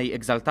przesadnej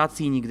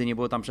egzaltacji, nigdy nie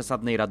było tam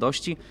przesadnej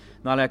radości,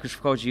 no ale jak już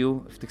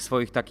wchodził w tych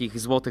swoich takich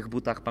złotych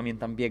butach,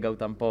 pamiętam, biegał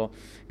tam po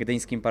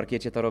gdyńskim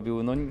parkiecie, to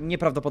robił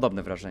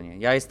nieprawdopodobne wrażenie.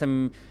 Ja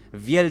jestem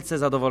wielce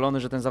zadowolony,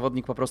 że ten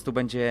zawodnik po prostu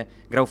będzie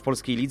grał w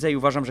polskiej lidze i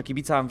uważam, że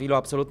kibice Anwilu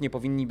absolutnie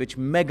powinni być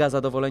mega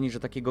zadowoleni, że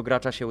takiego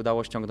gracza się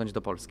udało ściągnąć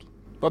do Polski.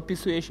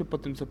 Podpisuję się po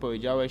tym, co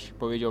powiedziałeś.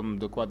 Powiedziałbym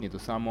dokładnie to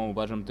samo.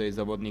 Uważam, że to jest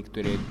zawodnik,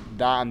 który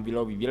da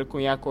Anwilowi wielką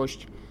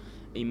jakość.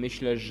 I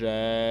myślę,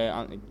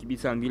 że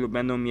kibice Anwilu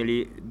będą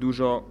mieli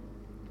dużo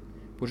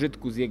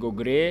pożytku z jego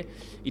gry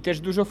i też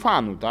dużo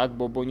fanu, tak?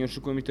 Bo nie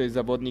oszukujmy, to jest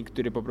zawodnik,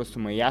 który po prostu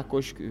ma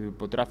jakość,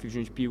 potrafi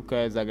wziąć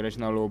piłkę, zagrać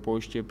na low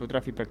poście,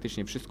 potrafi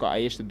praktycznie wszystko, a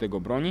jeszcze do tego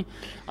broni.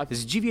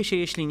 Zdziwię się,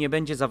 jeśli nie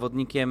będzie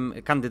zawodnikiem,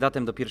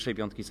 kandydatem do pierwszej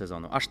piątki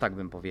sezonu. Aż tak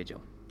bym powiedział.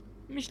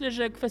 Myślę,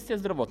 że kwestia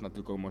zdrowotna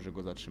tylko może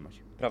go zatrzymać.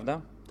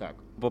 Prawda? Tak.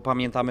 Bo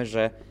pamiętamy,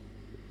 że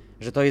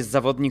to jest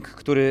zawodnik,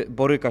 który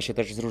boryka się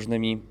też z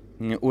różnymi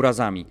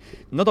urazami.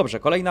 No dobrze,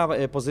 kolejna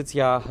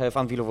pozycja w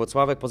Anwilu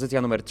Włocławek,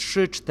 pozycja numer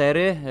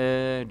 3-4.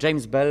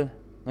 James Bell,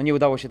 no nie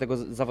udało się tego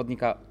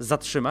zawodnika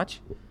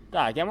zatrzymać.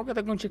 Tak, ja mogę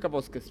taką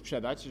ciekawostkę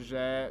sprzedać,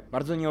 że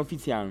bardzo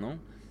nieoficjalną,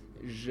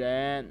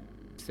 że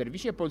w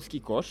serwisie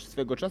Polski Kosz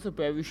swego czasu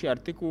pojawił się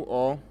artykuł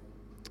o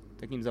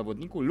takim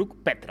zawodniku Luke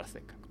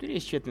Petrasek, który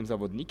jest świetnym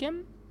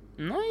zawodnikiem,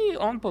 no i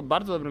on po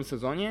bardzo dobrym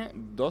sezonie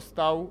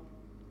dostał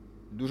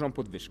dużą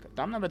podwyżkę.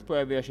 Tam nawet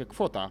pojawiła się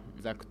kwota,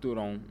 za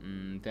którą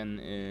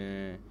ten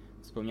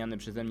wspomniany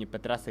przeze mnie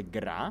Petrasek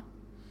gra.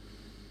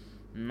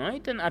 No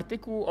i ten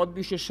artykuł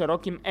odbił się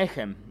szerokim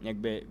echem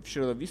jakby w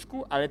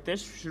środowisku, ale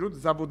też wśród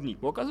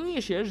zawodników.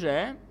 Okazuje się,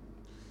 że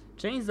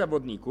część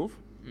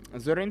zawodników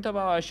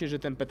zorientowała się, że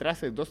ten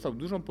Petrasek dostał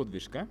dużą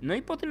podwyżkę. No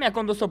i po tym, jak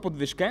on dostał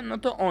podwyżkę, no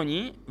to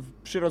oni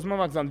przy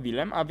rozmowach z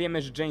Anwilem, a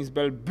wiemy, że James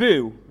Bell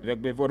był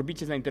jakby w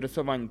orbicie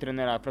zainteresowań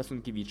trenera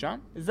Frasunkiewicza,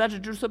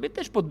 zażyczył sobie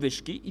też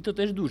podwyżki i to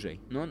też dużej.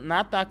 No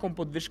na taką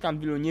podwyżkę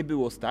Anwilu nie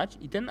było stać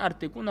i ten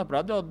artykuł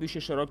naprawdę odbił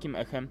się szerokim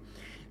echem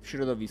w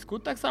środowisku.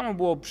 Tak samo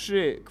było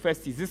przy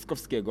kwestii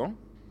Zyskowskiego.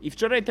 I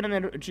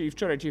czyli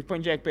w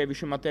poniedziałek pojawił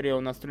się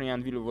materiał na stronie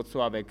Anwilu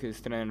Włocławek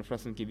z trenerem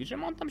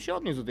Frasunkiewiczem. On tam się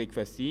odniósł do tej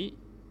kwestii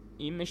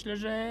i myślę,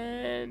 że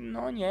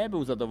nie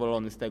był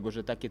zadowolony z tego,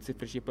 że takie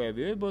cyfry się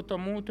pojawiły, bo to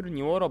mu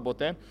utrudniło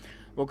robotę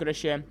w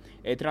okresie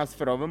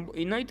transferowym.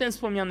 No i ten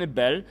wspomniany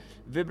Bell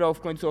wybrał w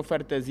końcu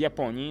ofertę z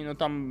Japonii, no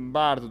tam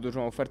bardzo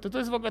dużą ofertę. To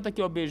jest w ogóle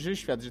taki obejrzy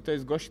świat, że to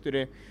jest gość,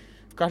 który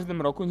w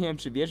każdym roku, nie wiem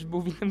czy wiesz,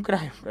 był w innym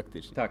kraju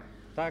praktycznie.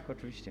 Tak,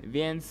 oczywiście.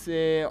 Więc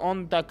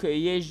on tak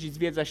jeździ,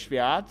 zwiedza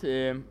świat,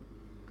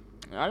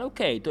 ale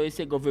okej, to jest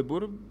jego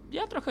wybór.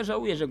 Ja trochę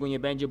żałuję, że go nie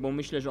będzie, bo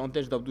myślę, że on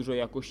też dał dużo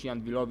jakości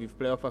Anwilowi w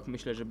playoffach.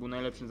 Myślę, że był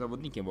najlepszym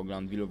zawodnikiem w ogóle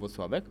Anwilu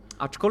Włocławek.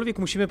 Aczkolwiek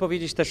musimy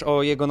powiedzieć też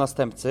o jego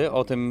następcy,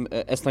 o tym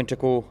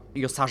Estończyku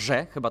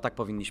Josarze, chyba tak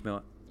powinniśmy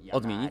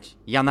odmienić.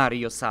 Janari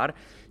Josar.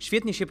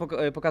 Świetnie się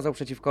pokazał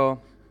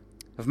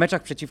w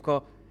meczach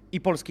przeciwko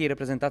i polskiej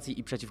reprezentacji,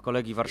 i przeciwko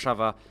Legii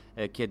Warszawa,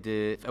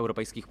 kiedy w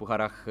europejskich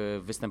pucharach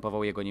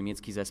występował jego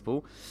niemiecki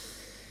zespół.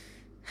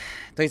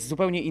 To jest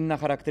zupełnie inna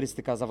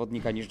charakterystyka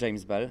zawodnika niż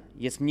James Bell.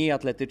 Jest mniej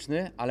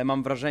atletyczny, ale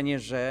mam wrażenie,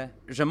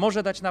 że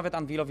może dać nawet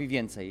Anwilowi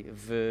więcej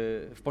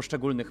w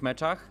poszczególnych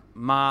meczach.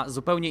 Ma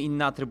zupełnie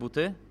inne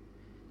atrybuty.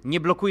 Nie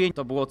blokuje.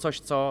 To było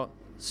coś,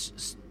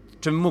 z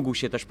czym mógł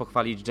się też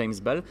pochwalić James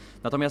Bell.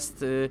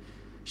 Natomiast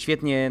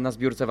świetnie na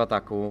zbiórce w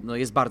ataku,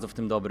 jest bardzo w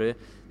tym dobry.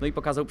 I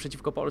pokazał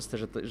przeciwko Polsce,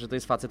 że to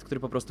jest facet, który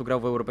po prostu grał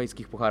w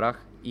europejskich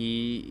pucharach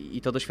i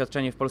to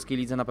doświadczenie w polskiej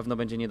lidze na pewno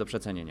będzie nie do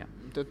przecenienia.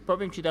 To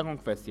powiem Ci taką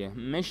kwestię.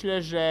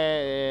 Myślę,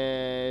 że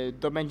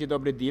to będzie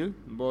dobry deal,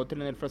 bo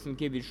trener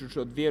Frasunkiewicz już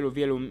od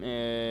wielu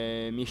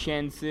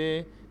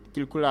miesięcy,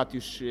 kilku lat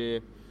już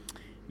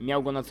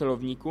miał go na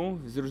celowniku.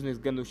 Z różnych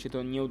względów się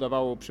to nie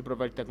udawało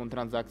przeprowadzić taką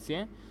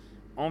transakcję.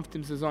 On w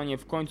tym sezonie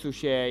w końcu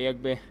się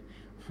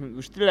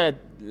już tyle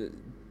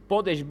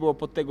podejść było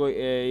pod tego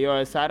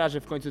Joesara,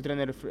 że w końcu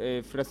trener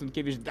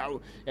Frasunkiewicz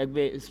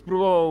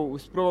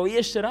spróbował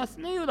jeszcze raz,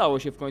 i udało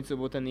się w końcu,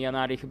 bo ten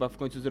Janari chyba w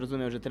końcu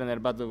zrozumiał, że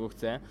trener bardzo go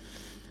chce.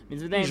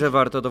 Więc wydaje mi się, że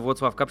warto do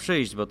Włocławka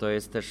przyjść, bo to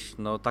jest też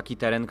taki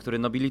teren, który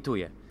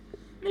nobilituje.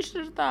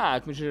 Myślę, że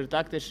tak.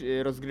 Też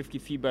rozgrywki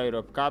FIBA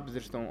Europe Cup,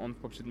 zresztą on w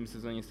poprzednim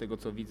sezonie, z tego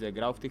co widzę,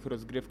 grał w tych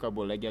rozgrywkach,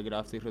 bo Legia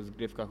gra w tych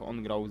rozgrywkach,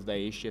 on grał,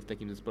 zdaje się, w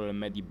takim zespole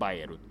Medi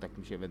Bayeru, tak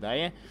mi się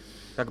wydaje.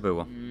 Tak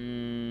było.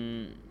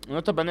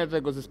 Notabene do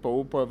tego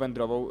zespołu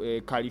powędrował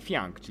Kalif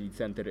Young, czyli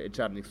center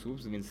Czarnych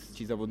Słupsk, więc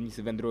ci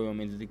zawodnicy wędrują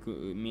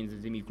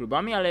między tymi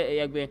klubami, ale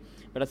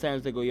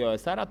wracając do tego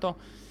Joesara, to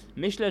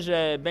myślę,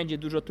 że będzie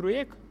dużo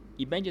trójek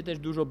i będzie też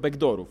dużo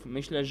backdoorów.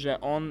 Myślę,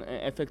 że on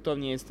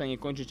efektownie jest w stanie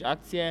kończyć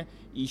akcję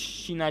i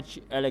ścinać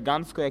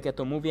elegancko, jak ja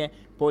to mówię,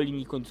 po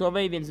linii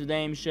końcowej, więc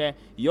wydaje mi się, że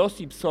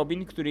Josip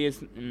Sobin, który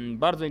jest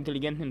bardzo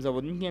inteligentnym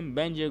zawodnikiem,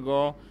 będzie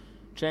go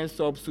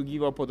często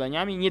obsługiwał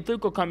podaniami. Nie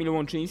tylko Kamil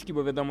Łączyński,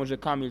 bo wiadomo, że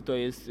Kamil to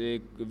jest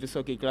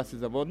wysokiej klasy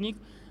zawodnik,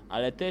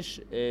 ale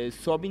też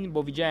Sobin,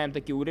 bo widziałem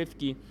takie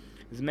urywki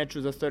z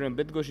meczu z Astorem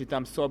Bydgoszcz i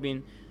tam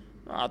Sobin,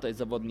 to jest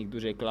zawodnik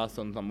dużej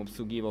klasy, on tam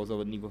obsługiwał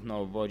zawodników na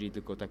obwodzie i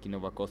tylko taki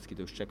Nowakowski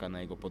to już czeka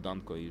na jego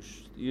podanko i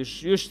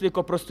już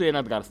tylko prostuje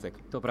nadgarstek.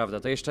 To prawda,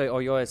 to jeszcze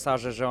o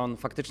Joesarze, że on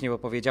faktycznie, bo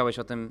powiedziałeś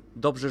o tym,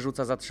 dobrze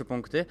rzuca za 3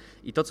 punkty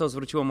i to, co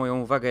zwróciło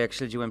moją uwagę, jak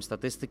śledziłem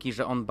statystyki,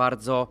 że on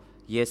bardzo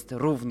jest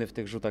równy w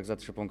tych rzutach za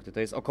 3 punkty. To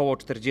jest około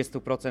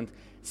 40%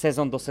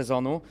 sezon do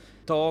sezonu.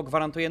 To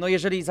gwarantuje,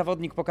 jeżeli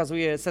zawodnik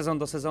pokazuje sezon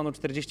do sezonu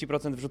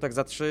 40% w rzutach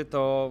za 3,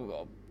 to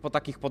po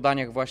takich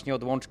podaniach właśnie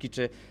od Łączki,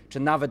 czy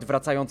nawet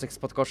wracających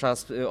spod kosza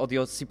od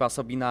Josipa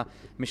Sobina,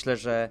 myślę,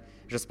 że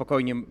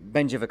spokojnie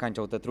będzie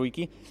wykańczał te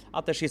trójki,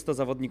 a też jest to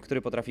zawodnik,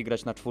 który potrafi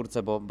grać na 4,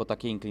 bo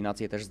takie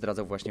inklinacje też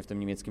zdradzał właśnie w tym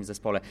niemieckim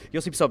zespole.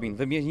 Josip Sobin,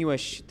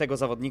 wymieniłeś tego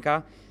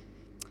zawodnika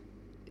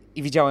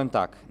i widziałem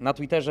na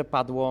Twitterze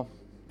padło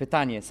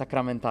pytanie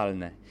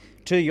sakramentalne.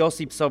 Czy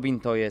Josip Sobin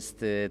to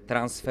jest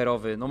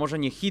transferowy, może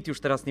nie hit, już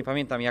teraz nie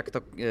pamiętam, jak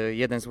to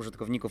jeden z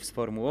użytkowników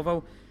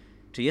sformułował,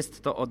 czy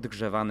jest to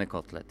odgrzewany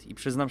kotlet? I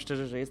przyznam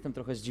szczerze, że jestem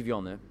trochę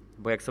zdziwiony,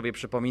 bo jak sobie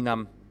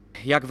przypominam,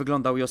 jak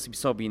wyglądał Josip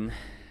Sobin,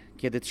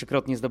 kiedy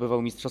 3-krotnie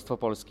zdobywał Mistrzostwo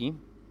Polski,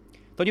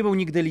 to nie był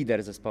nigdy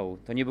lider zespołu,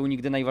 to nie był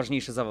nigdy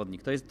najważniejszy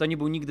zawodnik. To nie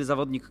był nigdy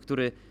zawodnik,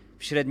 który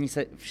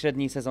w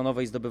średniej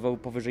sezonowej zdobywał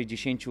powyżej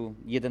 10,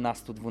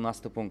 11,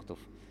 12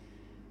 punktów.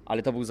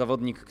 Ale to był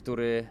zawodnik,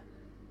 który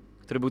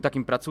był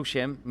takim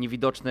pracusiem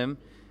niewidocznym,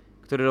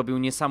 który robił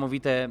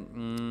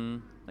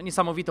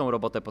niesamowitą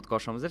robotę pod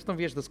koszą. Zresztą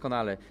wiesz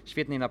doskonale,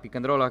 świetnie na pick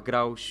and rollach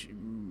grał,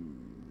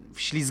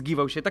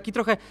 wślizgiwał się. Taki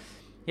trochę,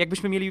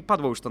 jakbyśmy mieli,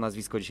 padło już to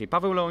nazwisko dzisiaj,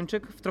 Paweł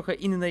Leończyk w trochę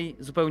innej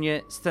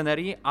zupełnie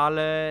scenerii,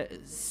 ale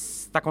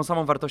z taką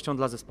samą wartością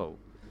dla zespołu.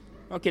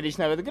 Kiedyś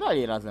nawet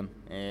grali razem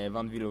w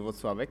Anwilu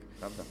Włocławek.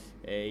 Prawda.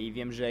 I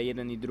wiem, że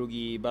jeden i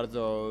drugi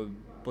bardzo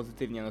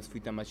pozytywnie na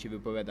swój temat się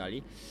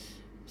wypowiadali.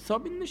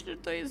 Sobin, myślę,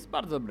 że to jest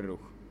bardzo dobry ruch.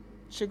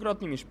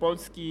 3-krotny mistrz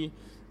Polski,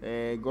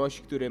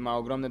 gość, który ma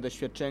ogromne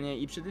doświadczenie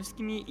i przede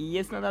wszystkim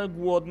jest nadal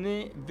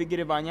głodny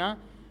wygrywania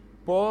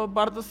po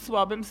bardzo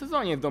słabym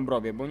sezonie w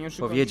Dąbrowie. Bo nie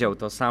powiedział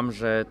to sam,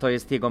 że to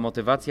jest jego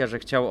motywacja, że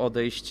chciał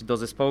odejść do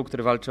zespołu,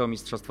 który walczy o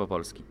Mistrzostwo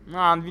Polski.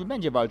 Anwil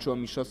będzie walczył o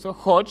mistrzostwo,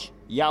 choć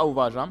ja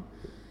uważam,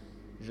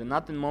 że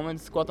na ten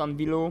moment skład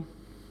Anwilu,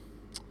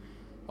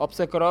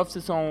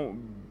 obsekorowcy są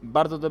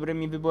bardzo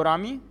dobrymi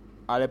wyborami,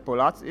 ale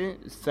Polacy,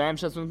 z całym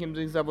szacunkiem do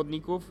tych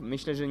zawodników,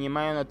 myślę, że nie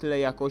mają na tyle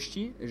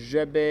jakości,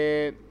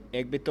 żeby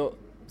to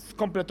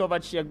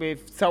skompletować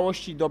w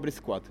całości dobry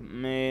skład,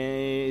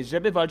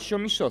 żeby walczyć o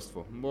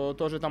mistrzostwo, bo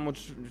to, że tam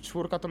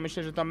 4, to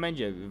myślę, że tam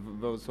będzie w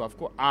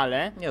Wrocławku,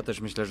 ale... Ja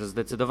też myślę, że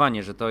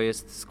zdecydowanie, że to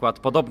jest skład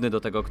podobny do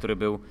tego, który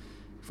był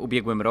w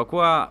ubiegłym roku,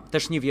 a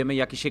też nie wiemy,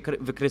 jaki się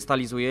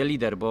wykrystalizuje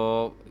lider,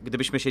 bo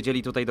gdybyśmy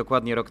siedzieli tutaj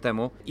dokładnie rok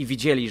temu i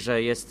widzieli,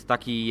 że jest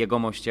taki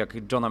jegomość jak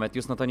Johna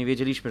Matthews, to nie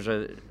wiedzieliśmy,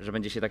 że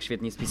będzie się tak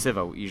świetnie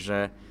spisywał i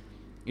że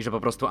i że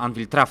po prostu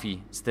Anwil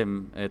trafi z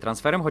tym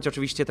transferem, choć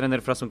oczywiście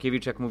trener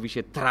Frasunkiewicz, jak mówi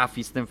się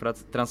trafi z tym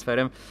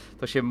transferem,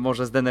 to się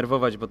może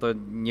zdenerwować, bo to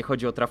nie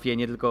chodzi o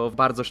trafienie, tylko o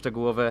bardzo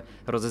szczegółowe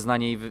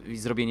rozeznanie i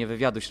zrobienie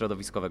wywiadu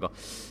środowiskowego.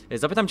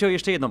 Zapytam Cię o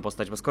jeszcze jedną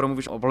postać, bo skoro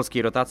mówisz o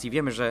polskiej rotacji,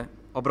 wiemy, że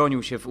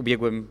obronił się w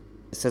ubiegłym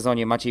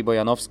sezonie Maciej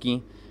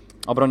Bojanowski,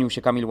 obronił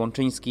się Kamil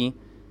Łączyński,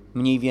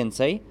 mniej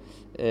więcej,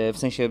 w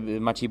sensie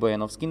Maciej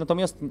Bojanowski,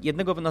 natomiast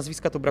jednego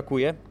nazwiska tu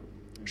brakuje,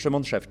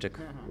 Szymon Szewczyk.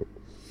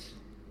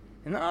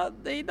 No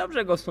i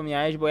dobrze go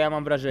wspomniałeś, bo ja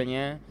mam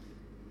wrażenie,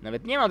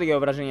 nawet nie mam takiego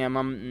wrażenia,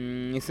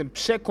 jestem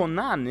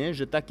przekonany,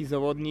 że taki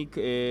zawodnik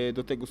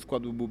do tego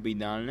składu byłby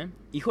idealny.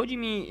 I chodzi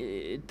mi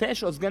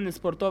też o względy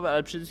sportowe,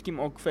 ale przede wszystkim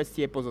o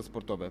kwestie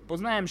pozasportowe.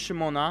 Poznałem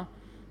Szymona,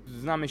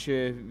 znamy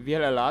się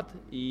wiele lat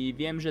i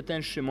wiem, że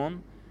ten Szymon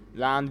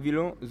dla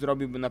Anwilu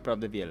zrobiłby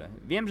naprawdę wiele.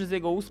 Wiem, że z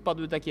jego ust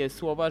padły takie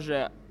słowa,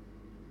 że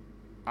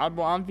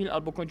albo Anwil,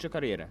 albo kończę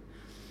karierę.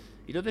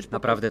 I to też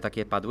naprawdę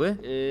takie padły?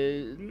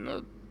 No,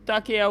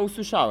 takie ja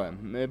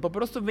usłyszałem. Po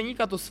prostu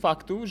wynika to z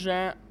faktu,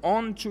 że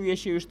on czuje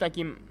się już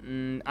takim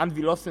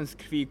Anwilowcem z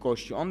krwi i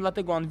kości. On dla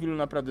tego Anwilu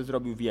naprawdę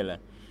zrobił wiele.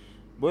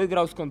 Bo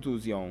grał z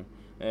kontuzją.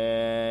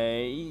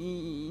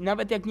 I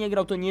nawet jak nie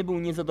grał, to nie był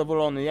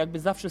niezadowolony. Jakby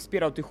zawsze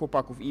wspierał tych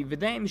chłopaków. I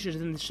wydaje mi się, że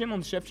ten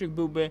Szymon Szewczyk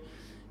byłby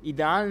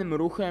idealnym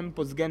ruchem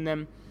pod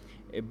względem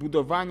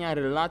budowania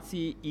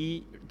relacji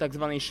i tak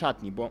zwanej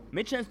szatni, bo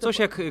my często... Coś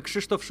jak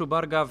Krzysztof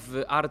Szubarga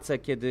w Arce,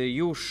 kiedy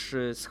już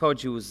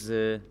schodził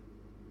z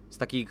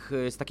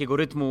takiego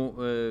rytmu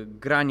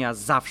grania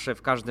zawsze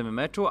w każdym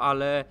meczu,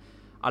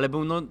 ale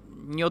był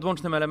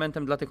nieodłącznym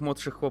elementem dla tych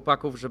młodszych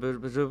chłopaków,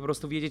 żeby po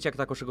prostu wiedzieć, jak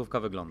ta koszykówka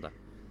wygląda.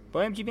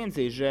 Powiem Ci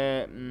więcej,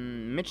 że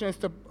my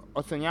często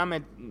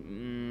oceniamy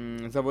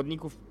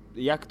zawodników,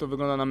 jak to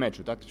wygląda na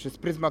meczu, tak? Przez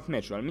pryzmat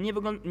meczu, ale my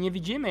nie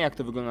widzimy, jak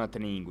to wygląda na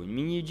treningu,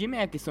 my nie widzimy,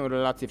 jakie są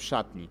relacje w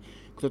szatni,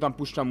 kto tam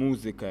puszcza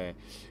muzykę,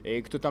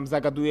 kto tam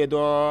zagaduje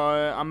do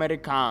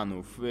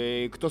Amerykanów,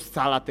 kto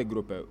scala tę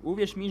grupę.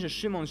 Uwierz mi, że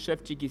Szymon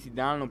Szewczyk jest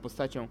idealną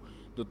postacią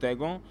do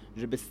tego,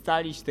 żeby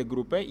scalić tę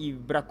grupę i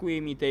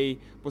brakuje mi tej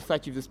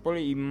postaci w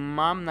zespole i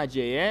mam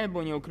nadzieję,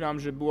 bo nie ukrywam,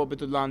 że byłoby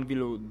to dla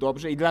Anwilu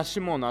dobrze i dla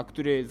Szymona,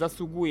 który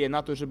zasługuje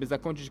na to, żeby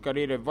zakończyć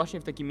karierę właśnie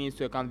w takim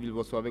miejscu jak Anwil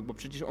Włocławek, bo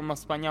przecież on ma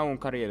wspaniałą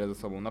karierę za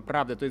sobą,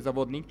 naprawdę, to jest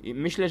zawodnik. I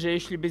myślę, że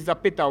jeśli byś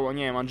zapytał,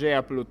 nie wiem,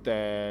 Andrzeja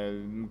Plutę,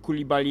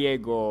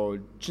 Kulibaliego,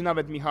 czy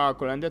nawet Michała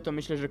Kolendę, to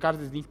myślę, że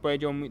każdy z nich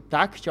powiedział mi,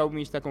 tak, chciałbym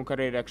mieć taką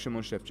karierę jak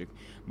Szymon Szewczyk,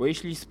 bo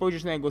jeśli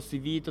spojrzysz na jego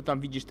CV, to tam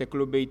widzisz te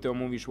kluby i to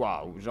mówisz,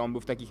 wow, że on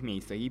był w takich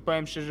miejscach. I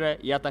powiem szczerze,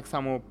 ja tak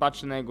samo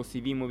patrzę na jego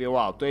CV i mówię,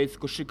 wow, to jest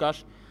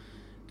koszykarz,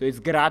 to jest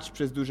gracz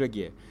przez duże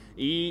G.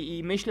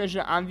 I myślę,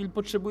 że Anwil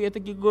potrzebuje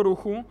takiego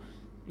ruchu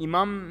i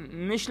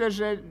myślę,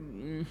 że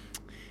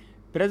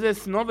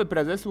nowy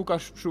prezes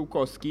Łukasz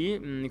Pszczółkowski,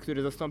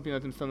 który zastąpił na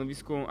tym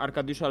stanowisku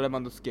Arkadiusza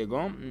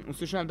Lewandowskiego,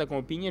 usłyszałem taką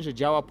opinię, że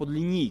działa pod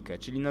linijkę,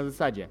 czyli na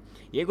zasadzie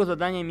jego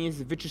zadaniem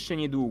jest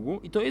wyczyszczenie długu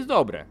i to jest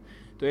dobre.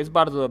 To jest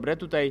bardzo dobre.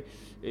 Tutaj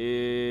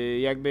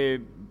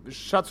jakby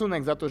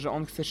szacunek za to, że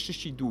on chce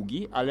czyścić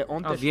długi, ale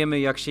on też... wiemy,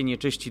 jak się nie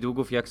czyści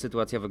długów, jak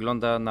sytuacja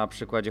wygląda na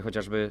przykładzie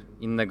chociażby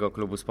innego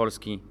klubu z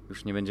Polski.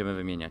 Już nie będziemy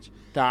wymieniać.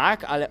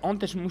 Tak, ale on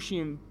też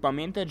musi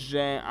pamiętać,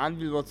 że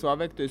Anwil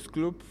Włocławek to jest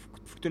klub,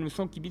 w którym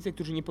są kibice,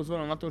 którzy nie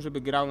pozwolą na to,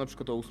 żeby grał na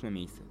przykład o 8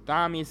 miejsce.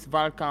 Tam jest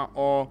walka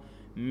o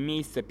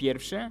miejsce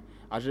pierwsze,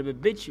 a żeby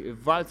być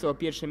w walce o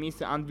pierwsze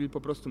miejsce, Anwil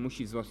po prostu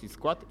musi wzmocnić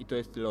skład i to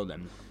jest tyle ode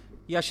mnie.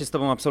 Ja się z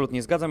Tobą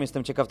absolutnie zgadzam.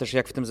 Jestem ciekaw też,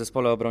 jak w tym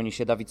zespole obroni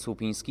się Dawid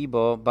Słupiński,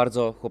 bo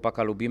bardzo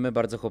chłopaka lubimy,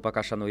 bardzo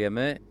chłopaka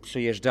szanujemy.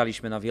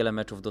 Przyjeżdżaliśmy na wiele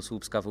meczów do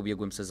Słupska w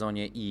ubiegłym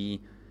sezonie i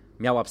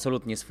miał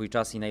absolutnie swój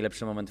czas i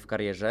najlepszy moment w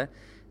karierze.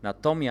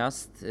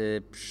 Natomiast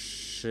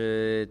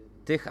przy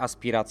tych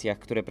aspiracjach,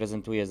 które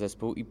prezentuje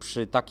zespół i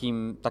przy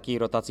takiej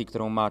rotacji,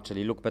 którą ma,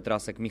 czyli Luk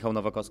Petrasek, Michał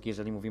Nowakowski,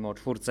 jeżeli mówimy o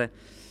czwórce,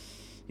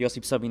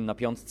 Josip Sobin na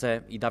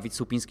piątce i Dawid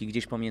Słupiński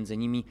gdzieś pomiędzy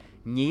nimi,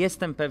 nie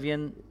jestem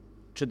pewien,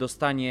 czy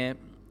dostanie...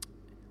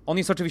 On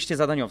jest oczywiście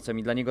zadaniowcem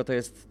i dla niego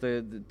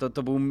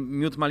to był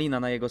miód malina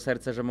na jego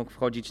serce, że mógł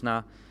wchodzić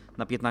na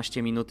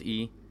 15 minut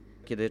i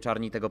kiedy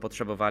czarni tego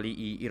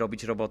potrzebowali i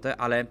robić robotę,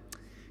 ale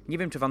nie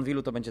wiem, czy w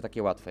Anwilu to będzie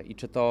takie łatwe i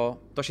czy to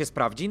się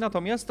sprawdzi,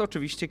 natomiast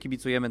oczywiście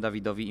kibicujemy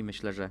Dawidowi i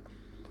myślę, że...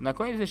 Na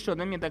koniec jeszcze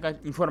ode mnie taka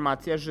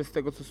informacja, że z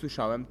tego co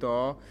słyszałem,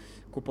 to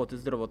kłopoty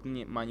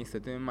zdrowotne ma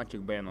niestety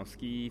Maciek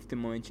Bojanowski i w tym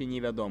momencie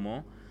nie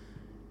wiadomo,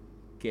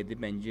 kiedy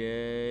będzie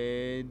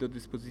do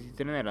dyspozycji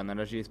trenera. Na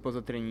razie jest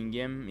poza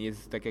treningiem,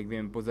 jest tak jak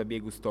wiem po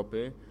zabiegu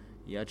stopy.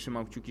 Ja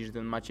trzymam kciuki, że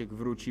ten Maciek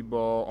wróci,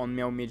 bo on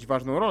miał mieć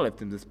ważną rolę w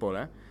tym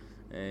zespole,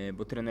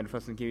 bo trener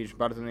Frasunkiewicz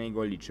bardzo na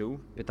niego liczył.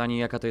 Pytanie,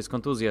 jaka to jest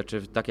kontuzja?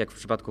 Czy tak jak w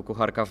przypadku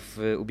Kucharka w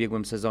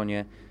ubiegłym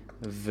sezonie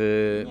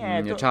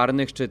w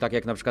czarnych, czy tak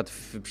jak na przykład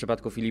w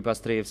przypadku Filipa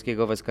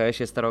Strejewskiego w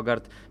SKS-ie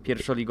Starogard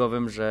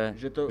pierwszoligowym, że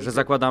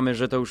zakładamy,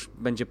 że to już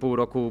będzie pół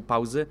roku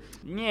pauzy?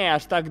 Nie,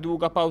 aż tak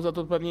długa pauza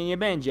to pewnie nie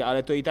będzie,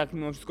 ale to i tak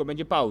mimo wszystko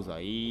będzie pauza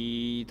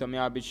i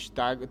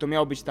to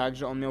miało być tak,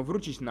 że on miał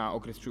wrócić na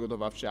okres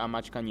przygotowawczy, a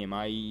Maćka nie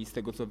ma i z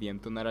tego co wiem,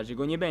 to na razie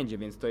go nie będzie,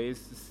 więc to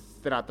jest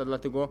strata,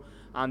 dlatego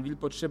Anwil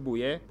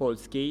potrzebuje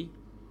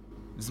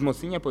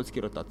wzmocnienia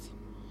polskiej rotacji.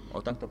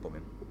 O, tak to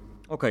powiem.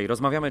 Okej,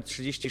 rozmawiamy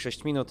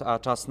 36 minut, a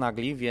czas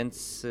nagli,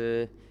 więc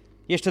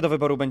jeszcze do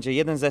wyboru będzie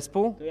jeden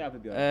zespół. To ja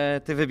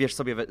wybiorę. Ty wybierz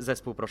sobie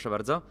zespół, proszę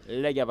bardzo.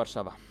 Legia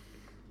Warszawa.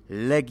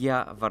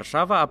 Legia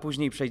Warszawa, a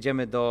później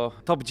przejdziemy do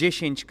top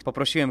 10.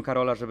 Poprosiłem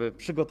Karola, żeby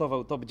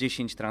przygotował top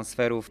 10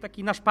 transferów.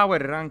 Taki nasz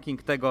power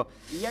ranking tego.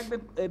 I jakby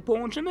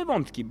połączymy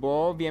wątki,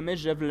 bo wiemy,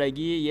 że w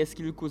Legii jest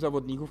kilku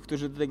zawodników,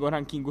 którzy do tego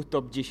rankingu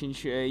top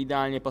 10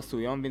 idealnie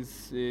pasują,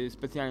 więc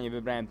specjalnie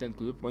wybrałem ten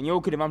klub, bo nie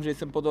ukrywam, że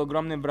jestem pod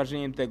ogromnym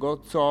wrażeniem tego,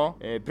 co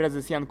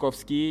prezes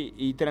Jankowski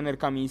i trener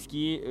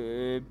Kamiński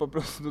po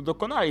prostu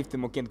dokonali w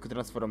tym okienku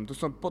transferowym. To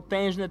są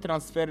potężne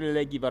transfery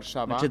Legii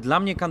Warszawa. Znaczy dla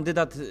mnie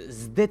kandydat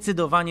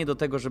zdecydowanie do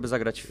tego, żeby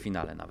zagrać w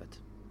finale nawet.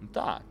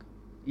 Tak.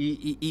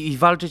 I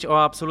walczyć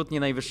o absolutnie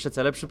najwyższe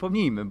cele,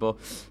 przypomnijmy, bo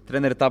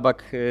trener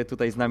Tabak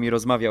tutaj z nami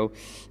rozmawiał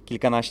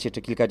kilkanaście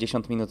czy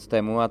kilkadziesiąt minut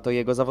temu, a to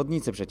jego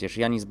zawodnicy przecież,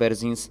 Janis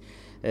Berzins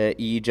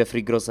i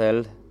Jeffrey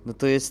Grosel, no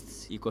to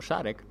jest... I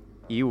Koszarek.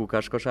 I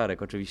Łukasz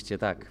Koszarek oczywiście,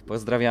 tak,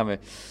 pozdrawiamy.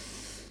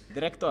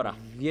 Dyrektora.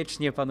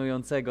 Wiecznie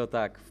panującego,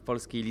 tak, w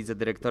polskiej lidze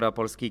dyrektora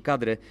polskiej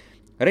kadry.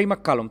 Ray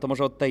McCallum, to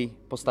może od tej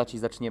postaci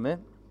zaczniemy.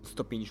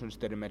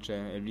 154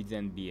 mecze w lidze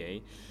NBA.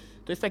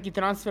 To jest taki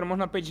transfer,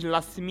 można powiedzieć,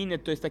 last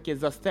minute, to jest takie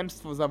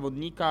zastępstwo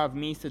zawodnika w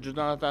miejsce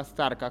Jonatana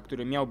Starka,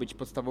 który miał być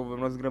podstawowym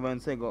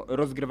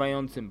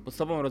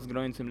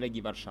rozgrywającym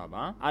Legii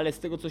Warszawa, ale z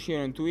tego co się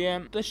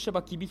orientuję, też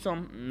trzeba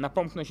kibicom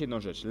napomknąć jedną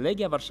rzecz.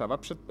 Legia Warszawa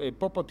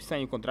po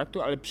podpisaniu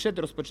kontraktu, ale przed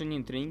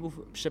rozpoczęciem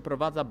treningów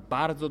przeprowadza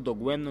bardzo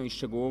dogłębną i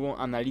szczegółową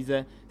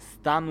analizę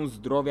stanu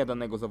zdrowia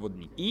danego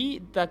zawodnika.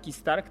 I taki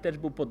Stark też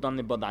był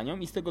poddany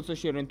badaniom i z tego co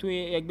się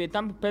orientuję, jakby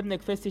tam pewne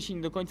kwestie się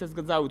nie do końca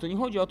zgadzały. To nie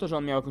chodzi o to, że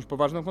on miał jakąś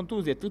poważną kontuzję,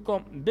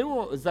 tylko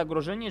było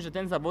zagrożenie, że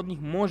ten zawodnik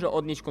może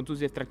odnieść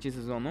kontuzję w trakcie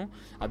sezonu,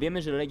 a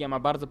wiemy, że Legia ma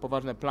bardzo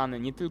poważne plany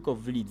nie tylko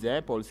w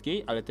lidze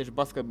polskiej, ale też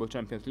Basketball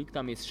Champions League.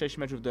 Tam jest 6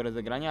 meczów do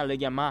rozegrania.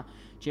 Legia ma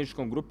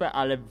ciężką grupę,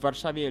 ale w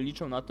Warszawie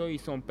liczą na to i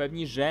są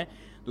pewni, że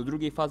do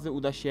drugiej fazy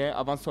uda się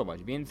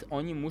awansować, więc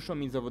oni muszą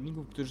mieć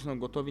zawodników, którzy są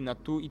gotowi na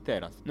tu i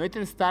teraz. No i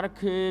ten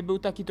Stark był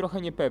taki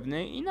trochę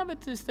niepewny i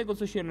nawet z tego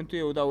co się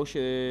orientuje udało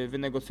się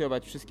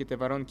wynegocjować wszystkie te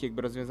warunki,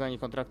 jakby rozwiązanie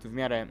kontraktu w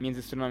miarę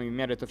między stronami, w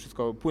miarę to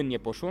wszystko płynnie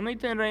poszło. No i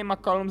ten Ray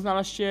McCallum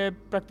znalazł się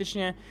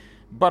praktycznie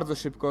bardzo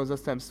szybko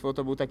zastępstwo,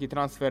 to był taki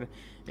transfer.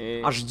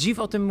 Aż dziw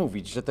o tym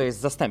mówić, że to jest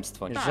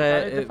zastępstwo. Tak,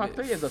 że ale de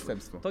facto jest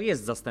zastępstwo. To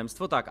jest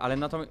zastępstwo, tak, ale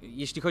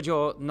jeśli chodzi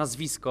o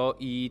nazwisko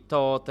i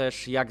to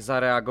też jak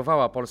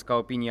zareagowała polska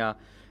opinia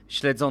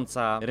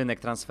śledząca rynek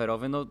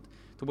transferowy, no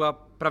to była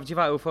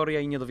prawdziwa euforia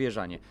i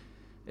niedowierzanie.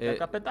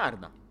 Taka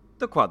petarda.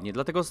 Dokładnie,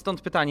 dlatego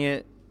stąd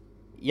pytanie,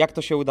 jak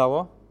to się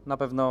udało? Na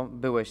pewno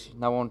byłeś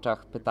na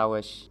łączach,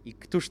 pytałeś i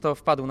któż to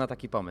wpadł na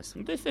taki pomysł?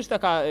 No to jest też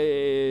taka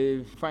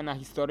fajna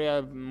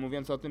historia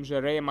mówiąca o tym,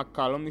 że Ray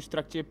McCallum już w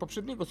trakcie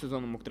poprzedniego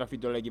sezonu mógł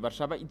trafić do Legii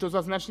Warszawa i to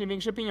za znacznie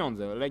większe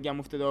pieniądze. Legia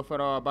mu wtedy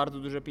oferowała bardzo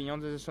duże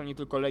pieniądze, zresztą nie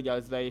tylko Legia,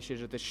 ale zdaje się,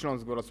 że też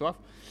Śląsk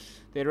Wrocław.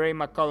 Ten Ray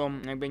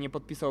McCallum jakby nie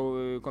podpisał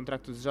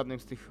kontraktu z żadnym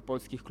z tych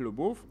polskich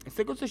klubów. Z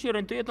tego co się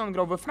orientuję, to on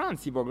grał we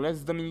Francji w ogóle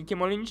z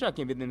Dominikiem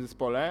Olejniczakiem w jednym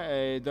zespole.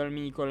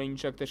 Dominik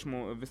Olejniczak też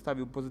mu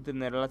wystawił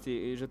pozytywne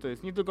relacje, że to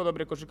jest nie tylko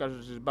dobry koszykarz,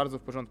 że bardzo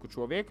w porządku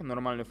człowiek,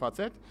 normalny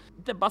facet.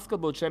 Te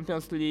Basketball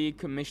Champions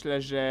League,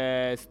 myślę,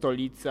 że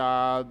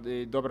stolica,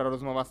 dobra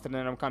rozmowa z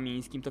trenerem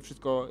Kamińskim, to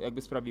wszystko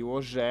jakby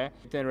sprawiło, że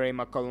ten Ray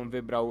McCallum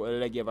wybrał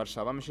Legię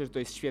Warszawa. Myślę, że to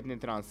jest świetny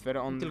transfer.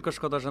 Tylko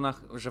szkoda,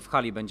 że w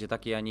hali będzie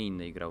takiej, a nie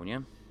innej grał,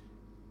 nie?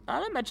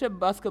 Ale mecze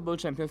Basketball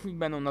Champions League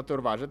będą na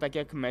torwarze, tak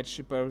jak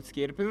mecz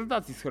polskiej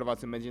reprezentacji z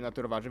Chorwacją będzie na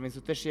torwarze, więc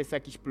to też jest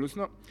jakiś plus.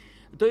 No,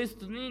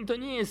 to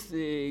nie jest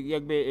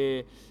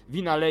jakby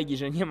wina Legii,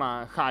 że nie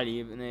ma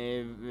hali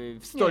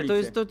w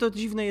stolicy. Nie, to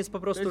dziwne jest po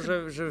prostu,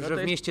 że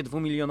w mieście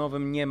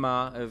 2-milionowym nie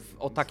ma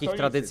o takich stolicy,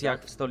 tradycjach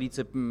tak? W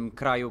stolicy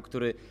kraju,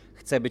 który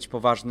chce być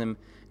poważnym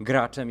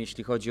graczem,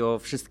 jeśli chodzi o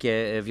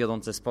wszystkie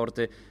wiodące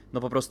sporty.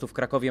 No po prostu w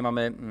Krakowie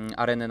mamy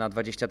arenę na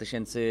 20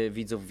 000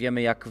 widzów,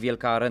 wiemy jak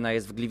wielka arena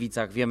jest w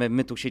Gliwicach, wiemy,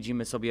 my tu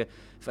siedzimy sobie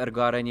w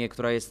Ergo Arenie,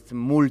 która jest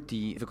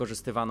multi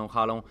wykorzystywaną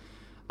halą,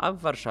 a w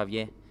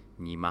Warszawie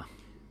nie ma.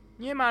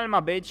 Nie ma, ale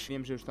ma być.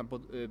 Wiem, że już tam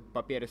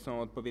papiery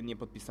są odpowiednio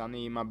podpisane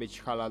i ma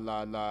być hala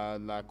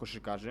dla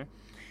koszykarzy.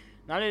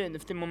 No ale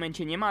w tym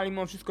momencie nie ma, ale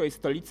mimo wszystko jest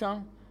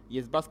stolica.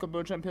 Jest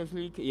Basketball Champions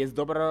League, jest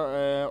dobra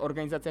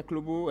organizacja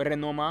klubu,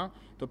 renoma.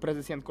 To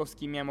prezes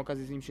Jankowski, miałem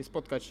okazję z nim się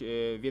spotkać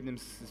w jednym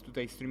z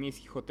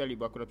trójmiejskich hoteli,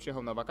 bo akurat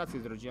przyjechał na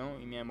wakacje z rodziną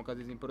i miałem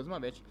okazję z nim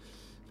porozmawiać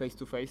face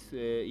to face.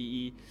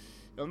 I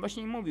on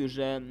właśnie mówił,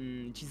 że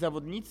ci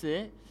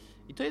zawodnicy,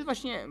 i to jest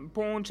właśnie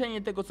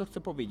połączenie tego, co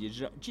chcę powiedzieć,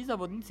 że ci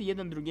zawodnicy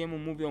jeden drugiemu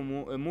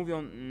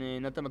mówią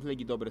na temat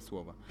Legii dobre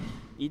słowa.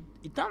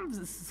 I tam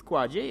w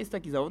składzie jest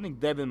taki zawodnik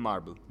Devin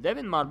Marble.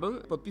 Devin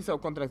Marble podpisał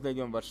kontrakt z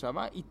Legią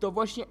Warszawa i to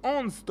właśnie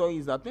on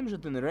stoi za tym, że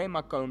ten Ray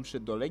McCallum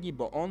przyszedł do Legii,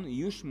 bo on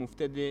już mu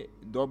wtedy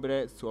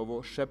dobre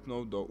słowo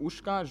szepnął do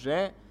uszka,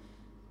 że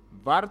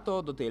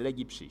warto do tej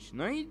Legii przyjść.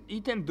 No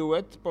i ten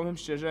duet, powiem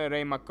szczerze,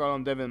 Ray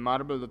McCallum, Devin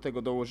Marble, do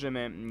tego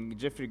dołożymy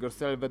Jeffrey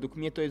Gorsell. Według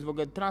mnie to jest w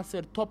ogóle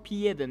transfer top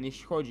 1,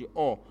 jeśli chodzi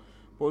o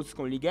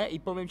polską ligę i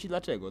powiem Ci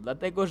dlaczego.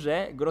 Dlatego,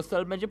 że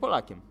Gorsell będzie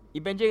Polakiem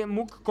i będzie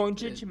mógł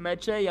kończyć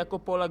mecze jako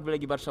Polak w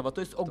Legii Warszawa.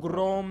 To jest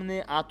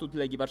ogromny atut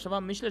Legii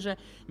Warszawa. Myślę, że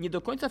nie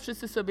do końca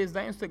wszyscy sobie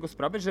zdają z tego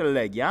sprawę, że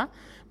Legia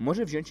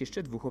może wziąć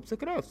jeszcze 2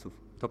 obcokrajowców.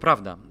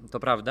 To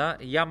prawda.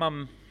 Ja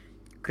mam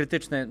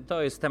krytyczne,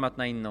 to jest temat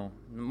na inną,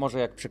 może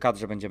jak przy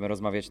kadrze będziemy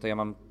rozmawiać, to ja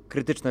mam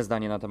krytyczne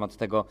zdanie na temat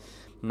tego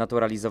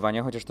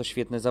naturalizowania, chociaż to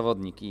świetny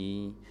zawodnik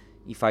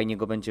i fajnie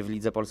go będzie w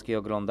lidze polskiej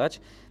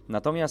oglądać.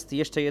 Natomiast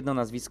jeszcze jedno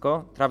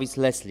nazwisko, Travis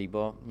Leslie,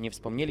 bo nie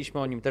wspomnieliśmy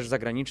o nim, też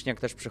zagraniczniak,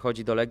 też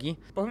przychodzi do Legii.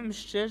 Powiem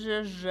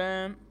szczerze,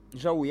 że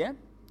żałuję,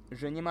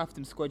 że nie ma w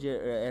tym składzie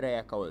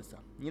Raya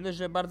Cowelsa. Nie dość,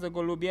 że bardzo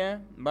go lubię,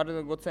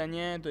 bardzo go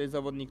cenię, to jest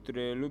zawodnik,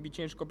 który lubi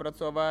ciężko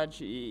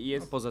pracować i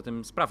jest... No, poza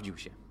tym sprawdził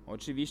się.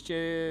 Oczywiście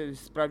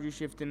sprawdził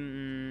się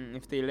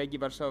w tej Legii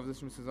Warszawa w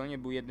zeszłym sezonie,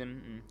 był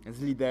jednym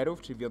z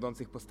liderów, czy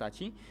wiodących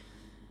postaci.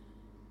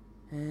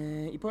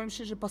 I powiem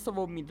szczerze, że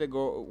pasował mi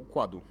tego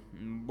układu,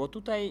 bo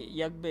tutaj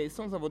jakby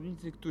są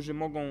zawodnicy, którzy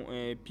mogą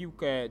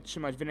piłkę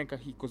trzymać w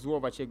rękach i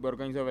kozłować, jakby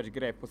organizować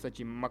grę w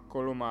postaci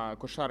McColluma,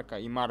 Koszarka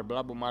i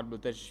Marbla, bo Marble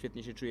też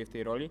świetnie się czuje w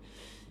tej roli.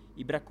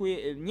 I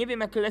brakuje, nie wiem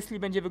jak Leslie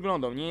będzie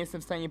wyglądał, nie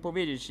jestem w stanie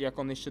powiedzieć jak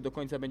on jeszcze do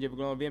końca będzie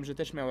wyglądał, wiem, że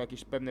też miał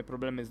jakieś pewne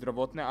problemy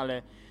zdrowotne,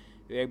 ale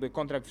jakby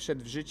kontrakt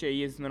wszedł w życie i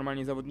jest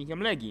normalnie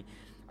zawodnikiem Legii.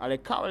 Ale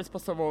Cowels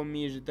pasował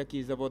mi, że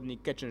taki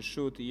zawodnik catch and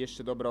shoot i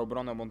jeszcze dobra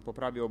obrona, bo on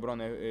poprawił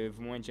obronę w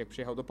momencie jak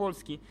przyjechał do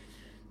Polski.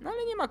 No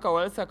ale nie ma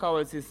Cowelsa,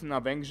 Cowels jest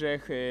na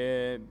Węgrzech.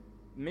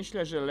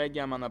 Myślę, że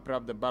Legia ma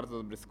naprawdę bardzo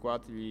dobry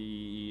skład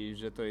i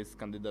że to jest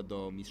kandydat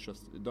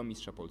do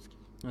mistrza Polski.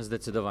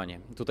 Zdecydowanie.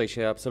 Tutaj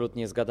się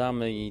absolutnie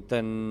zgadzamy i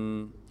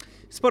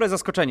spore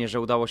zaskoczenie,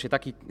 że udało się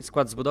taki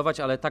skład zbudować,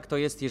 ale tak to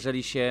jest,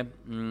 jeżeli się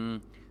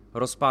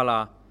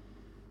rozpala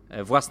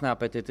własne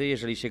apetyty,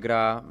 jeżeli się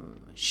gra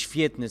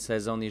świetny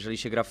sezon, jeżeli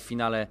się gra w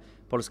finale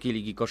Polskiej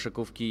Ligi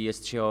Koszykówki,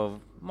 jest się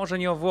może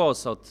nie o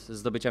włos od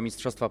zdobycia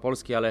Mistrzostwa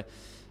Polski,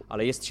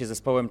 ale jest się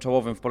zespołem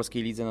czołowym w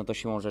polskiej lidze, no to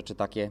siłą rzeczy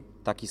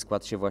taki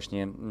skład się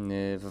właśnie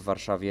w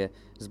Warszawie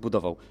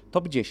zbudował.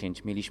 Top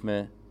 10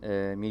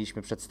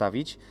 mieliśmy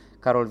przedstawić.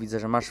 Karol, widzę,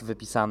 że masz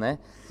wypisane.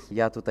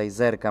 Ja tutaj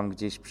zerkam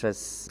gdzieś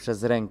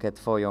przez rękę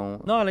twoją.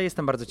 No ale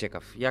jestem bardzo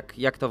ciekaw,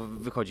 jak to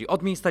wychodzi.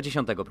 Od miejsca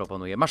 10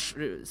 proponuję.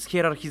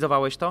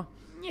 Schierarchizowałeś to?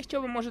 Nie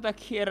chciałbym może tak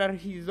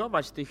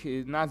hierarchizować tych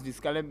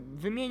nazwisk, ale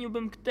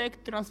wymieniłbym te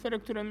transfery,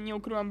 które nie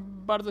ukrywam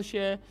bardzo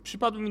się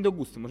przypadły mi do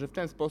gustu. Może w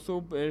ten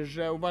sposób,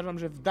 że uważam,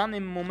 że w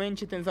danym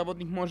momencie ten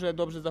zawodnik może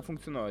dobrze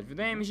zafunkcjonować.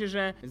 Wydaje mi się,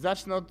 że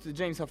zacznę od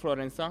Jamesa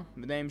Florensa.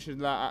 Wydaje mi się, że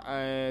dla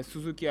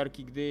Suzuki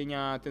Arki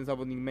Gdynia ten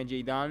zawodnik będzie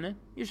idealny.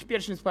 Już w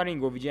pierwszym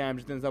sparingu widziałem,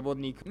 że ten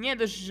zawodnik nie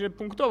dość, że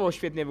punktowo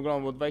świetnie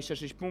wyglądał, bo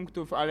 26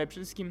 punktów, ale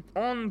przede wszystkim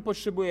on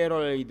potrzebuje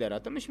roli lidera.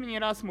 To myśmy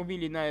nieraz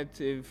mówili nawet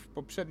w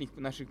poprzednich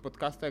naszych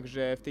podcastach,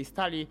 że w tej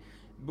Stali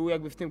był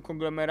jakby w tym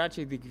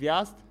konglomeracie tych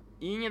gwiazd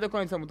i nie do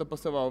końca mu to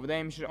pasowało.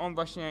 Wydaje mi się, że on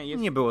właśnie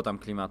jest... Nie było tam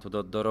klimatu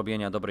do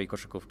robienia dobrej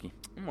koszykówki.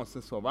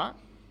 Mocne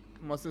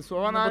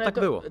słowa, no ale tak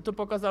było. To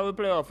pokazały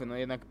play-offy. No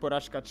jednak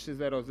porażka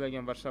 3-0 z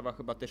Legią Warszawa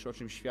chyba też o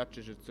czym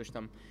świadczy, że coś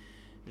tam,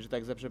 że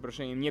tak za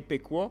przeproszeniem, nie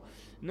pykło.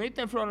 No i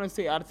ten Florence w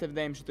tej Arce,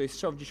 wydaje mi się, że to jest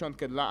strzał w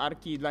dziesiątkę dla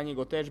Arki i dla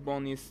niego też, bo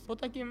on jest po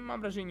takim,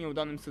 mam wrażenie,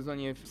 nieudanym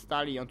sezonie w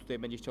Stali. On tutaj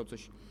będzie chciał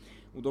coś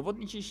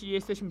udowodnić. Jeśli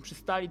jesteśmy przy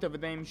Stali, to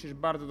wydaje mi się, że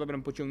bardzo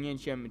dobrym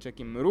pociągnięciem, czy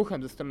takim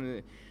ruchem ze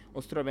strony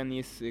Ostrowian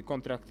jest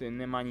kontrakt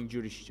Nemani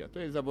Djuricicza. To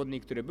jest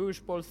zawodnik, który był już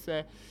w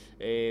Polsce,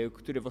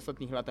 który w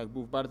ostatnich latach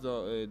był w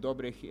bardzo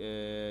dobrych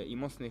i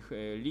mocnych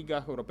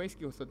ligach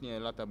europejskich. Ostatnie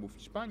lata był w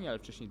Hiszpanii, ale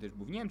wcześniej też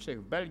był w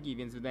Niemczech, w Belgii,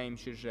 więc wydaje mi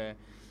się, że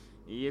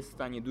jest w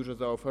stanie dużo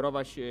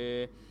zaoferować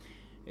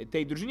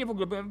tej drużynie. W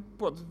ogóle byłem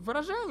pod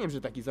wrażeniem,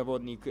 że taki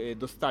zawodnik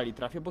do Stali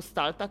trafia, bo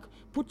Stal tak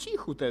po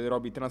cichu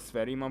robi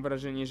transfery i mam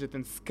wrażenie, że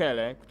ten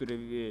Skele, który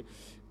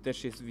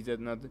też jest,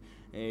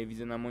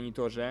 widzę na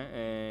monitorze,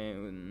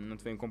 na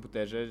twoim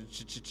komputerze,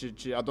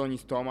 czy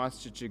Adonis Thomas,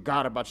 czy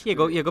Garbacz.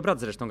 Jego brat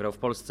zresztą grał w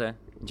Polsce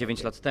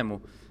 9 lat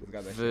temu.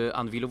 W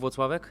Anwilu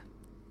Włocławek.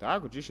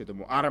 Tak, oczywiście, to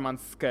był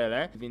Armand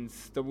Skele,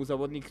 więc to był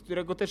zawodnik,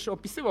 którego też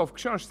opisywał w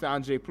książce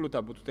Andrzej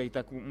Pluta, bo tutaj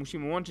tak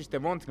musimy łączyć te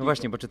wątki. No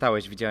właśnie, bo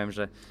czytałeś, widziałem,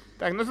 że...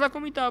 Tak, no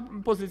znakomita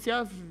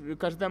pozycja,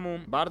 każdemu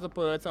bardzo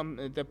polecam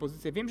tę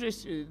pozycję. Wiem, że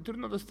jest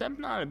trudno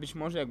dostępna, ale być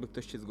może jakby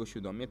ktoś się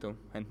zgłosił do mnie, to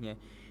chętnie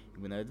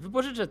jakby nawet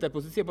wypożyczę tę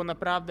pozycję, bo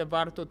naprawdę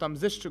warto tam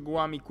ze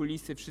szczegółami,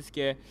 kulisy,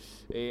 wszystkie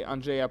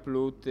Andrzeja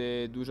Plut,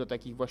 dużo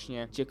takich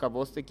właśnie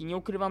ciekawostek i nie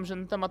ukrywam, że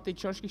na temat tej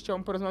książki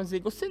chciałbym porozmawiać z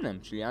jego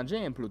synem, czyli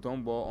Andrzejem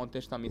Plutą, bo on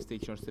też tam jest w tej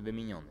książce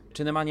wymieniony.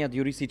 Czy Nemanja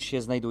Djuricic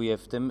się znajduje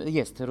w tym?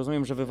 Jest.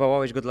 Rozumiem, że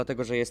wywołałeś go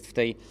dlatego, że jest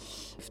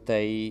w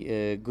tej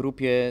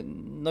grupie.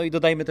 No i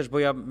dodajmy też, bo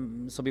ja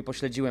sobie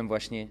pośledziłem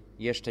właśnie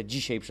jeszcze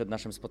dzisiaj przed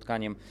naszym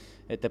spotkaniem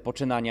te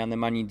poczynania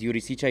Nemani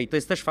Djuricicza i to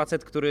jest też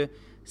facet, który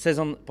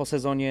sezon po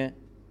sezonie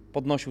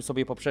podnosił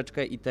sobie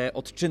poprzeczkę i te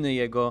odczyny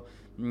jego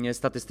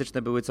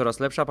statystyczne były coraz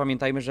lepsze. A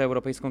pamiętajmy, że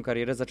europejską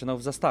karierę zaczynał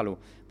w Zastalu,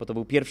 bo to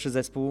był pierwszy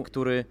zespół,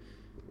 który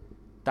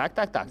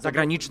Tak.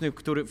 zagraniczny,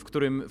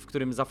 w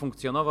którym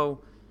zafunkcjonował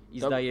i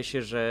zdaje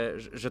się,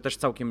 że też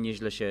całkiem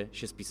nieźle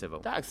się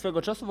spisywał. Tak,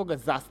 swego czasu w ogóle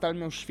Zastal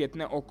miał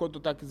świetne oko do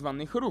tak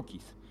zwanych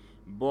rookies,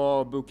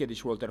 bo był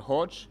kiedyś Walter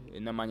Hodge,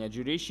 Nemanja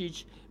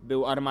Đurišić,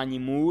 był Armani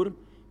Moore,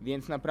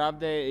 więc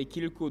naprawdę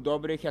kilku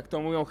dobrych, jak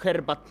to mówią,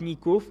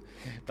 herbatników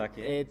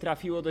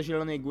trafiło do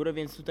Zielonej Góry,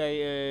 więc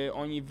tutaj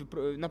oni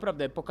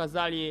naprawdę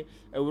pokazali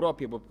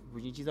Europie, bo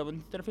później ci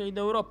zawodnicy trafiali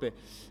do Europy.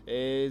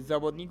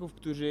 Zawodników,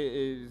 którzy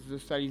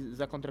zostali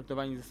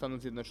zakontraktowani ze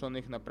Stanów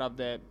Zjednoczonych,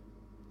 naprawdę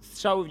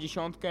strzały w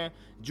dziesiątkę.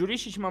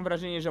 Đurišić mam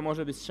wrażenie, że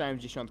może być strzałem w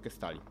dziesiątkę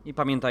stali. I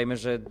pamiętajmy,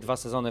 że 2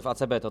 sezony w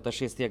ACB to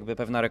też jest jakby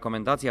pewna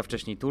rekomendacja.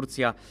 Wcześniej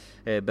Turcja,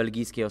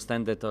 belgijskie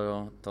Ostende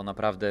to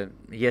naprawdę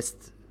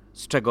jest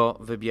z czego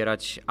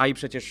wybierać. A i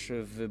przecież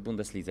w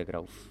Bundeslidze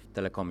grał w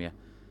Telekomie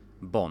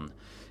Bonn.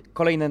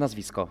 Kolejne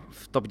nazwisko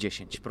w top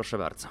 10, proszę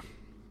bardzo.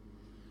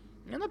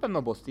 Ja na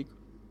pewno Bostik.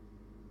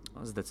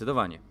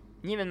 Zdecydowanie.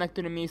 Nie wiem na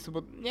którym miejscu,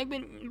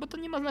 bo to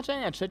nie ma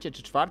znaczenia, 3., czy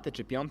 4.,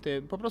 czy 5.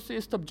 Po prostu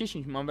jest top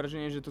 10. Mam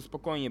wrażenie, że to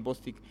spokojnie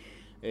Bostik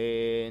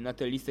na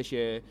tę listę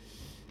się...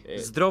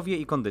 Zdrowie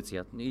i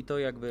kondycja. I to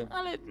jakby...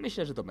 Ale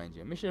myślę, że to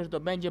będzie. Myślę, że to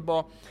będzie,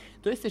 bo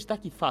to jest też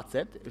taki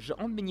facet, że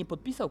on by nie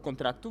podpisał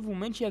kontraktu w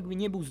momencie, jakby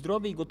nie był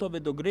zdrowy i gotowy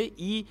do gry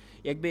i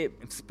jakby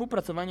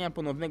współpracowania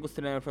ponownego z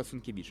trenerem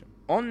Frasunkiewicz.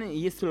 On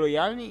jest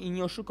lojalny i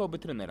nie oszukałby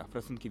trenera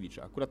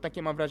Frasunkiewicza. Akurat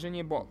takie mam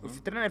wrażenie, bo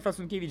trener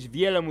Frasunkiewicz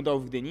wiele mu dał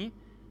w Gdyni,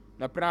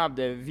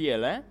 naprawdę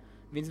wiele,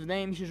 więc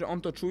wydaje mi się, że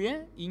on to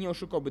czuje i nie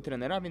oszukałby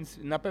trenera, więc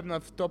na pewno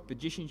w top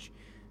 10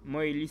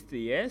 mojej listy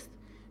jest.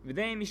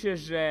 Wydaje mi się,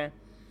 że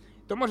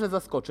to może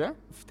zaskoczę.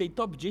 W tej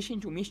top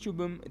 10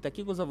 umieściłbym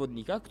takiego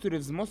zawodnika, który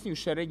wzmocnił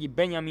szeregi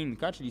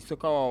Beniaminka, czyli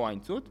Sokoła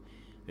Łańcut,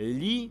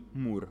 Lee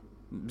Moore.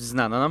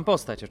 Znana nam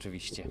postać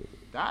oczywiście.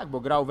 Tak, bo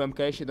grał w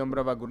MKS-ie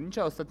Dąbrowa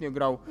Górnicza, ostatnio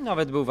grał...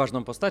 Nawet był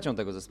ważną postacią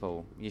tego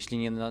zespołu,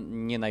 jeśli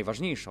nie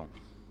najważniejszą.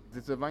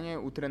 Zdecydowanie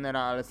u trenera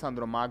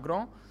Alessandro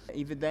Magro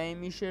i wydaje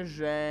mi się,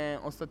 że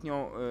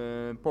ostatnio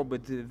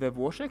pobyt we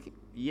Włoszech,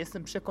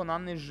 jestem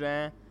przekonany,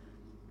 że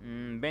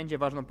będzie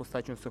ważną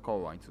postacią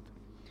Sokoła Łańcut.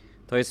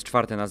 To jest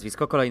 4.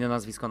 nazwisko. Kolejne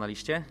nazwisko na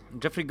liście.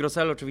 Jeffrey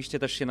Grossell oczywiście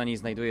też się na niej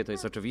znajduje, to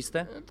jest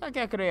oczywiste. Tak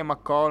jak Ray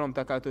McCollum,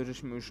 tak, ale to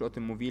żeśmy już o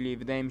tym mówili.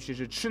 Wydaje mi się,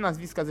 że 3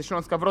 nazwiska ze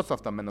Śląska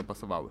Wrocław tam będą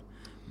pasowały.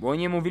 Bo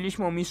nie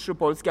mówiliśmy o mistrzu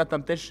Polski, a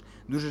tam też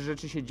duże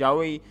rzeczy się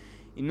działy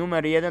i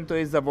numer 1 to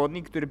jest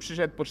zawodnik, który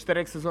przyszedł po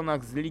 4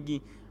 sezonach z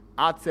ligi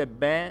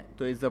ACB,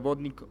 to jest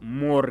zawodnik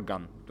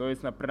Morgan. To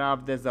jest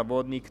naprawdę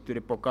zawodnik,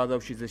 który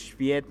pokazał się ze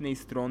świetnej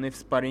strony w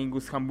sparingu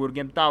z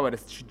Hamburgiem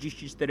Towers.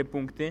 34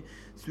 punkty.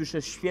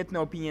 Słyszę świetne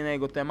opinie na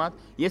jego temat.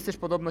 Jest też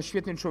podobno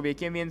świetnym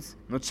człowiekiem, więc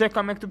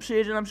czekam, jak tu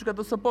przyjedzie na przykład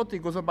do Sopoty i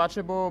go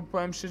zobaczę, bo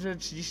powiem szczerze,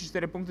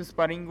 34 punkty w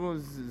sparingu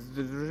z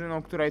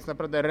drużyną, która jest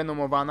naprawdę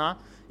renomowana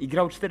i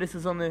grał 4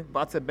 sezony w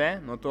ACB,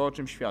 no to o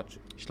czym świadczy.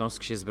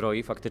 Śląsk się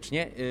zbroi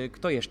faktycznie.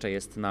 Kto jeszcze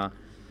jest na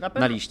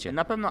liście?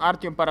 Na pewno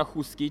Artiom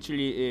Parachuski,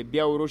 czyli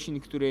Białorusin,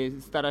 który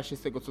stara się,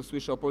 z tego co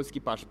słyszę, o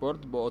polski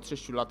paszport, bo od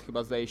 6 lat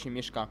chyba zdaje się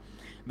mieszka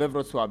we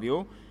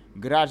Wrocławiu.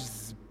 Gracz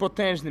z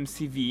potężnym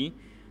CV,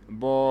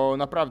 bo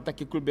naprawdę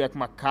takie kluby jak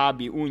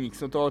Maccabi,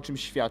 Unix, no to o czym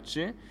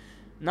świadczy.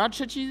 Na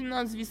trzecie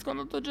nazwisko,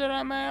 no to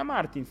Jeremiah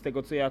Martin, z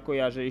tego co ja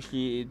kojarzę,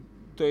 jeśli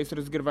to jest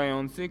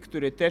rozgrywający,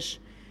 który też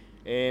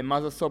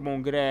ma za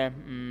sobą grę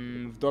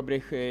w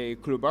dobrych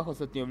klubach,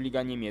 ostatnio w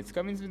Liga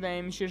Niemiecka, więc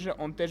wydaje mi się, że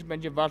on też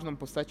będzie ważną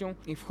postacią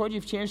i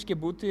wchodzi w ciężkie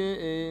buty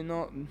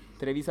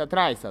Trevisa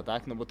Trice'a,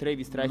 tak? No bo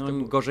Travis Trice to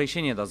gorzej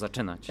się nie da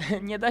zaczynać.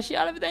 Nie da się,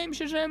 ale wydaje mi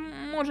się, że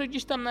może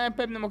gdzieś tam na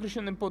pewnym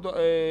określonym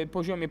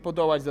poziomie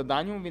podołać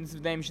zadaniu, więc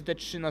wydaje mi się te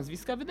 3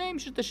 nazwiska. Wydaje mi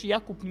się, że też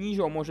Jakub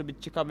Nizioł może być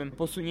ciekawym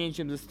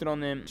posunięciem ze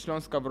strony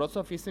Śląska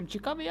Wrocław. Jestem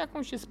ciekawy, jak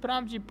on się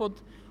sprawdzi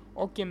pod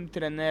okiem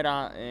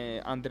trenera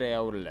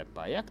Andrzeja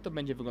Urlepa. Jak to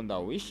będzie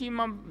wyglądało? Jeśli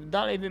mam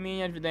dalej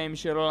wymieniać, wydaje mi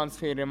się Roland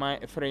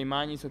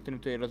Freymanis, o którym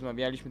tutaj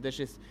rozmawialiśmy, też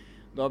jest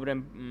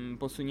dobrym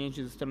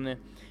posunięciem ze strony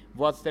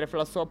władz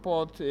Trefla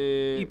Sopot.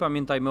 I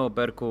pamiętajmy o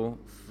Berku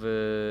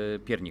w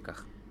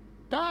Piernikach.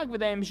 Tak,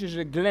 wydaje mi się,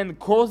 że Glenn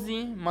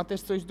Cozy ma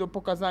też coś do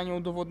pokazania,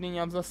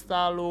 udowodnienia w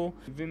Zastalu.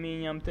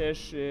 Wymieniam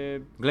też...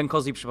 Glenn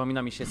Cozy,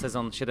 przypomina mi się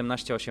sezon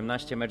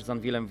 17-18, mecz z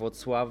Anwilem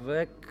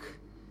Włocławek.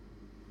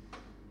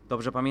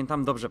 Dobrze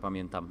pamiętam,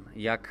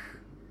 jak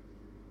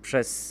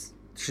przez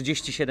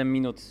 37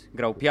 minut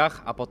grał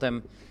piach, a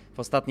potem w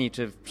ostatniej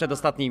czy w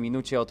przedostatniej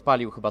minucie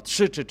odpalił chyba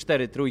 3 czy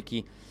 4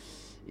 trójki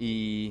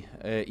i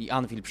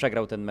Anwil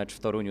przegrał ten mecz w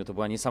Toruniu. To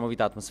była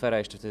niesamowita atmosfera,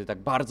 jeszcze wtedy tak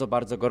bardzo,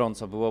 bardzo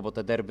gorąco było, bo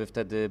te derby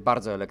wtedy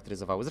bardzo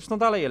elektryzowały. Zresztą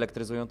dalej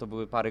elektryzują, to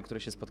były pary,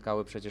 które się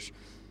spotkały przecież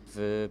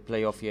w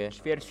play-offie.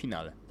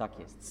 Ćwierćfinale. Tak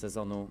jest,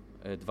 sezonu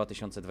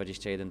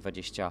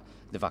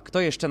 2021-22. Kto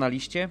jeszcze na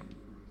liście?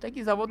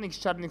 Taki zawodnik z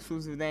Czarnych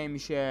Sus, wydaje mi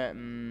się,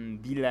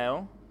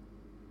 Dileo.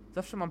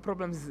 Zawsze mam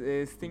problem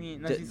z tymi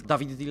nazwiskami.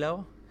 Dawid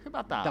Dileo?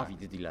 Chyba tak.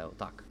 Dawid Dileo,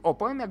 tak. O,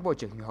 powiem jak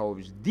Wojciech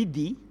Michałowicz.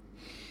 Didi.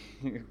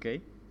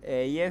 Okej.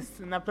 jest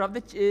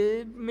naprawdę,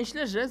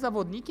 myślę, że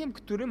zawodnikiem,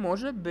 który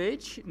może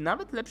być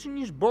nawet lepszy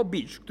niż Bo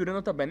Beach, który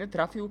notabene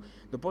trafił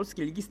do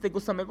polskiej ligi z tego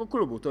samego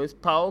klubu. To jest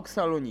PAOK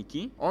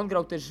Saloniki. On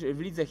grał też w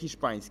lidze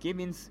hiszpańskiej,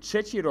 więc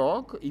 3.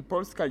 rok i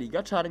polska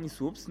liga, Czarni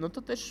Słups, no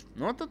to też,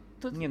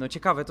 Nie no,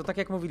 ciekawe, to tak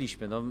jak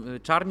mówiliśmy, no,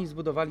 Czarni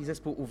zbudowali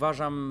zespół,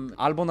 uważam,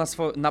 albo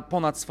na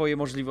ponad swoje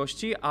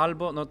możliwości,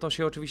 albo, no to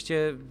się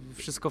oczywiście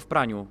wszystko w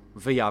praniu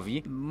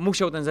wyjawi.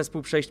 Musiał ten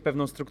zespół przejść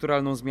pewną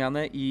strukturalną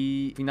zmianę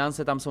i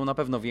finanse tam są na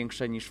pewno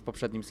większe niż w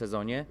poprzednim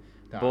sezonie,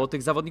 tak. Bo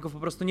tych zawodników po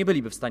prostu nie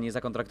byliby w stanie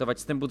zakontraktować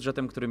z tym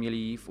budżetem, który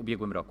mieli w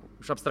ubiegłym roku.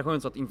 Już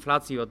abstrahując od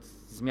inflacji, od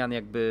zmian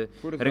jakby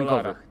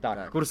rynkowych.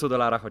 Tak, kursu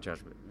dolara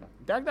chociażby.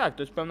 Tak,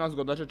 to jest pełna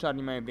zgoda, że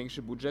Czarni mają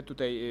większy budżet.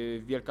 Tutaj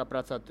wielka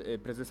praca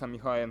prezesa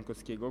Michała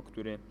Jankowskiego,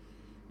 który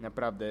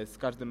naprawdę z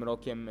każdym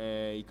rokiem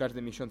i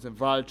każdym miesiącem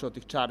walczy o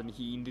tych czarnych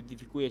i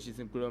identyfikuje się z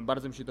tym klubem.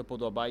 Bardzo mi się to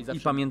podoba. I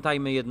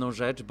pamiętajmy jedną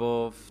rzecz,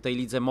 bo w tej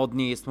lidze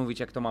modnie jest mówić,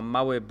 jak to mam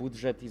mały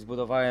budżet i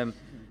zbudowałem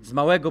z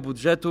małego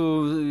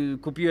budżetu,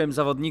 kupiłem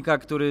zawodnika,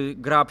 który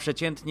gra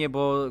przeciętnie,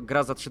 bo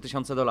gra za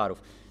 $3000.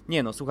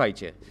 Nie no,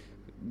 słuchajcie.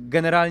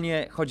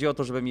 Generalnie chodzi o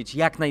to, żeby mieć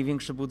jak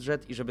największy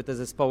budżet i żeby te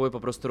zespoły po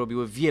prostu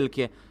robiły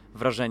wielkie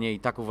wrażenie i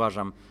tak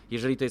uważam.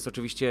 Jeżeli to jest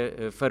oczywiście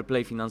fair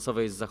play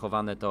finansowe jest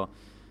zachowane, to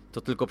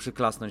tylko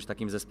przyklasnąć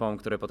takim zespołom,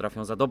 które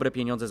potrafią za dobre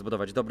pieniądze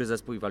zbudować dobry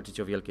zespół i walczyć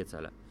o wielkie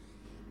cele.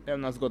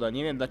 Pełna zgoda.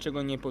 Nie wiem,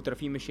 dlaczego nie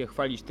potrafimy się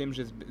chwalić tym,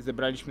 że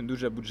zebraliśmy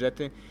duże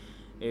budżety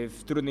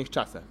w trudnych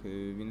czasach.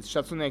 Więc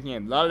szacunek, nie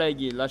wiem, dla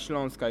Legii, dla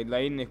Śląska i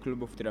dla innych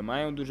klubów, które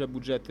mają duże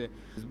budżety,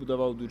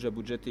 zbudował duże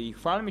budżety i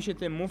chwalmy się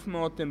tym, mówmy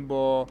o tym,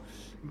 bo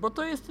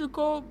to jest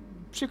tylko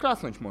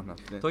przyklasnąć można.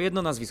 To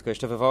jedno nazwisko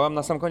jeszcze wywołam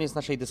na sam koniec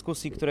naszej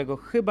dyskusji, którego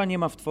chyba nie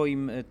ma w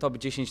twoim top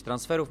 10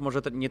 transferów.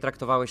 Może nie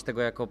traktowałeś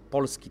tego jako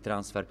polski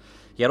transfer.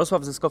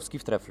 Jarosław Zyskowski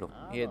w Treflu.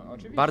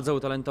 Bardzo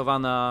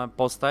utalentowana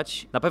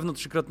postać. Na pewno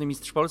 3-krotny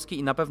mistrz Polski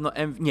i na pewno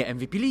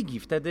MVP ligi.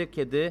 Wtedy,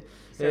 kiedy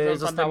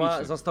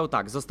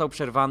został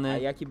przerwany. A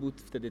jaki był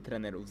wtedy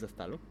trener w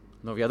Zastalu?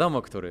 No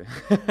wiadomo, który.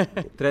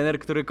 Trener,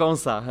 który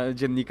kąsa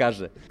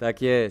dziennikarzy.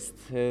 Tak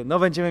jest. No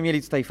będziemy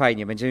mieli tutaj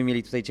fajnie, będziemy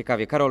mieli tutaj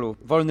ciekawie. Karolu,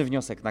 wolny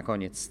wniosek na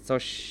koniec.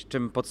 Coś,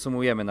 czym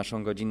podsumujemy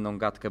naszą godzinną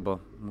gadkę, bo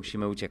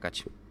musimy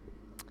uciekać.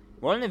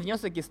 Wolny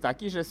wniosek jest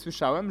taki, że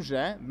słyszałem,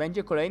 że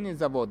będzie kolejny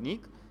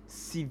zawodnik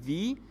z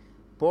CV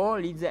po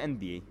lidze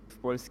NBA w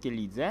polskiej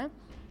lidze.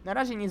 Na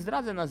razie nie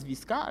zdradzę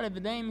nazwiska, ale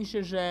wydaje mi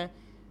się, że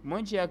w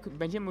momencie jak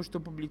będziemy już to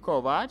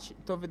publikować,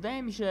 to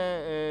wydaje mi się,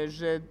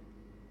 że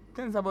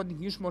ten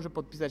zawodnik już może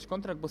podpisać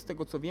kontrakt, bo z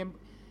tego co wiem,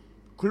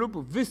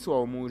 klub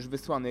wysłał mu już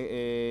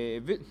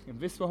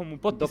wysłał mu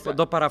podpis.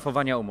 Do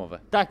parafowania umowę.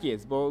 Tak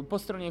jest, bo po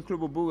stronie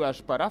klubu była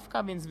aż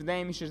parawka, więc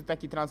wydaje mi się, że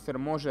taki transfer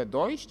może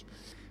dojść.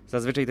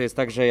 Zazwyczaj to jest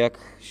tak, że jak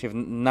się w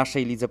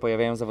naszej lidze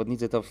pojawiają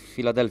zawodnicy, to w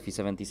Philadelphia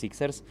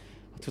 76ers,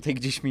 a tutaj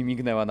gdzieś mi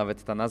mignęła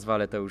nawet ta nazwa,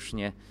 ale to już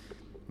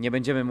nie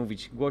będziemy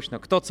mówić głośno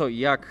kto, co i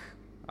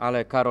jak.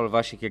 Ale Karol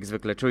Wasik jak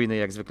zwykle czujny,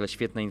 jak zwykle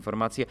świetne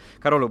informacje.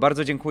 Karolu,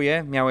 bardzo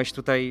dziękuję.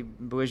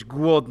 Byłeś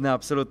głodny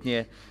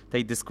absolutnie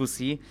tej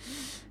dyskusji.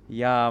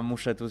 Ja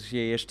muszę tu się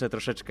jeszcze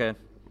troszeczkę,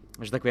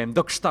 że tak powiem,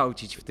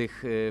 dokształcić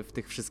w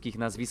tych wszystkich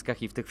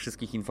nazwiskach i w tych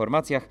wszystkich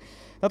informacjach.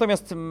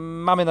 Natomiast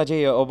mamy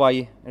nadzieję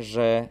obaj,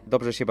 że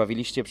dobrze się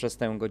bawiliście przez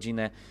tę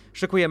godzinę.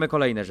 Szykujemy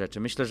kolejne rzeczy.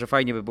 Myślę, że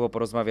fajnie by było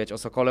porozmawiać o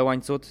Sokole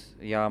Łańcut.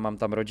 Ja mam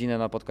tam rodzinę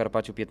na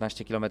Podkarpaciu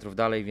 15 km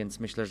dalej, więc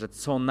myślę, że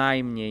co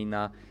najmniej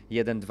na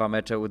 1-2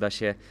 mecze uda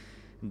się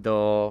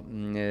do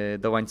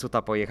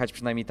Łańcuta pojechać.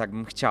 Przynajmniej tak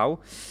bym chciał.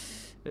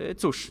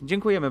 Cóż,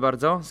 dziękujemy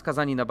bardzo.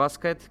 Skazani na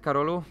basket.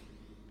 Karolu?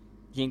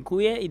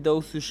 Dziękuję i do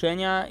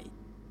usłyszenia.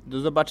 Do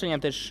zobaczenia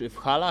też w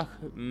halach.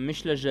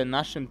 Myślę, że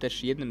naszym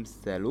też jednym z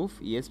celów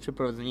jest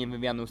przeprowadzenie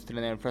wywiadu z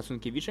trenerem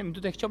Frasunkiewiczem i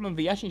tutaj chciałbym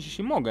wyjaśnić,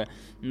 jeśli mogę,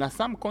 na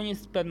sam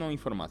koniec pewną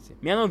informację.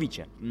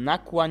 Mianowicie,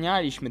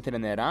 nakłanialiśmy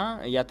trenera,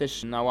 ja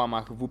też na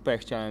łamach WP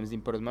chciałem z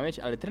nim porozmawiać,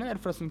 ale trener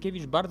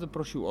Frasunkiewicz bardzo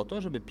prosił o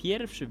to, żeby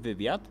pierwszy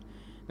wywiad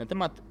na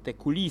temat te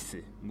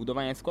kulisy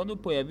budowania składu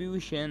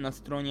pojawiły się na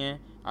stronie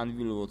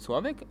Anwilu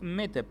Włocławek.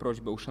 My tę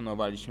prośbę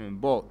uszanowaliśmy,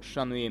 bo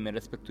szanujemy,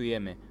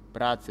 respektujemy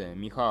pracę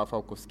Michała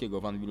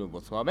Fałkowskiego w Anwilu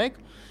Włocławek,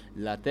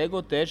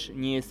 dlatego też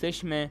nie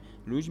jesteśmy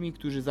ludźmi,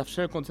 którzy za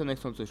wszelką cenę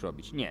chcą coś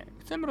robić. Nie,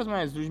 chcemy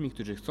rozmawiać z ludźmi,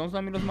 którzy chcą z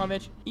nami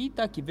rozmawiać i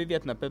taki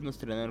wywiad na pewno z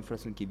trenerem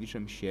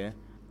Frasunkiewiczem się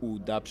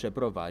uda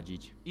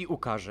przeprowadzić. I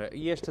ukaże.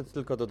 I jeszcze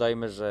tylko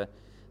dodajmy, że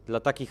dla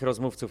takich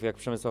rozmówców jak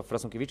Przemysław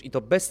Frasunkiewicz, i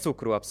to bez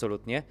cukru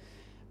absolutnie,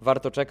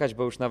 warto czekać,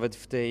 bo już nawet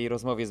w tej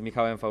rozmowie z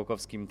Michałem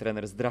Fałkowskim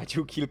trener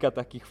zdradził kilka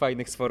takich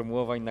fajnych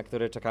sformułowań, na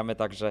które czekamy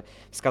także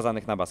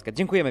wskazanych na basket.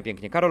 Dziękujemy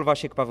pięknie. Karol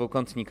Wasiek, Paweł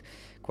Kątnik,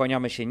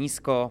 kłaniamy się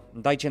nisko.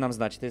 Dajcie nam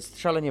znać. To jest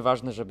szalenie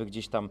ważne, żeby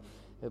gdzieś tam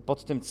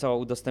pod tym, co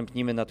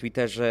udostępnimy na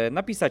Twitterze,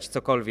 napisać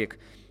cokolwiek,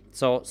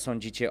 co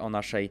sądzicie o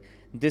naszej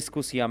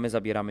dyskusji, a my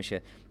zabieramy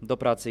się do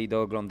pracy i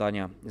do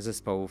oglądania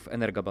zespołów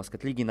Energa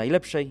Basket Ligi,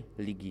 najlepszej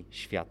ligi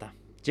świata.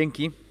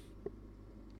 Dzięki.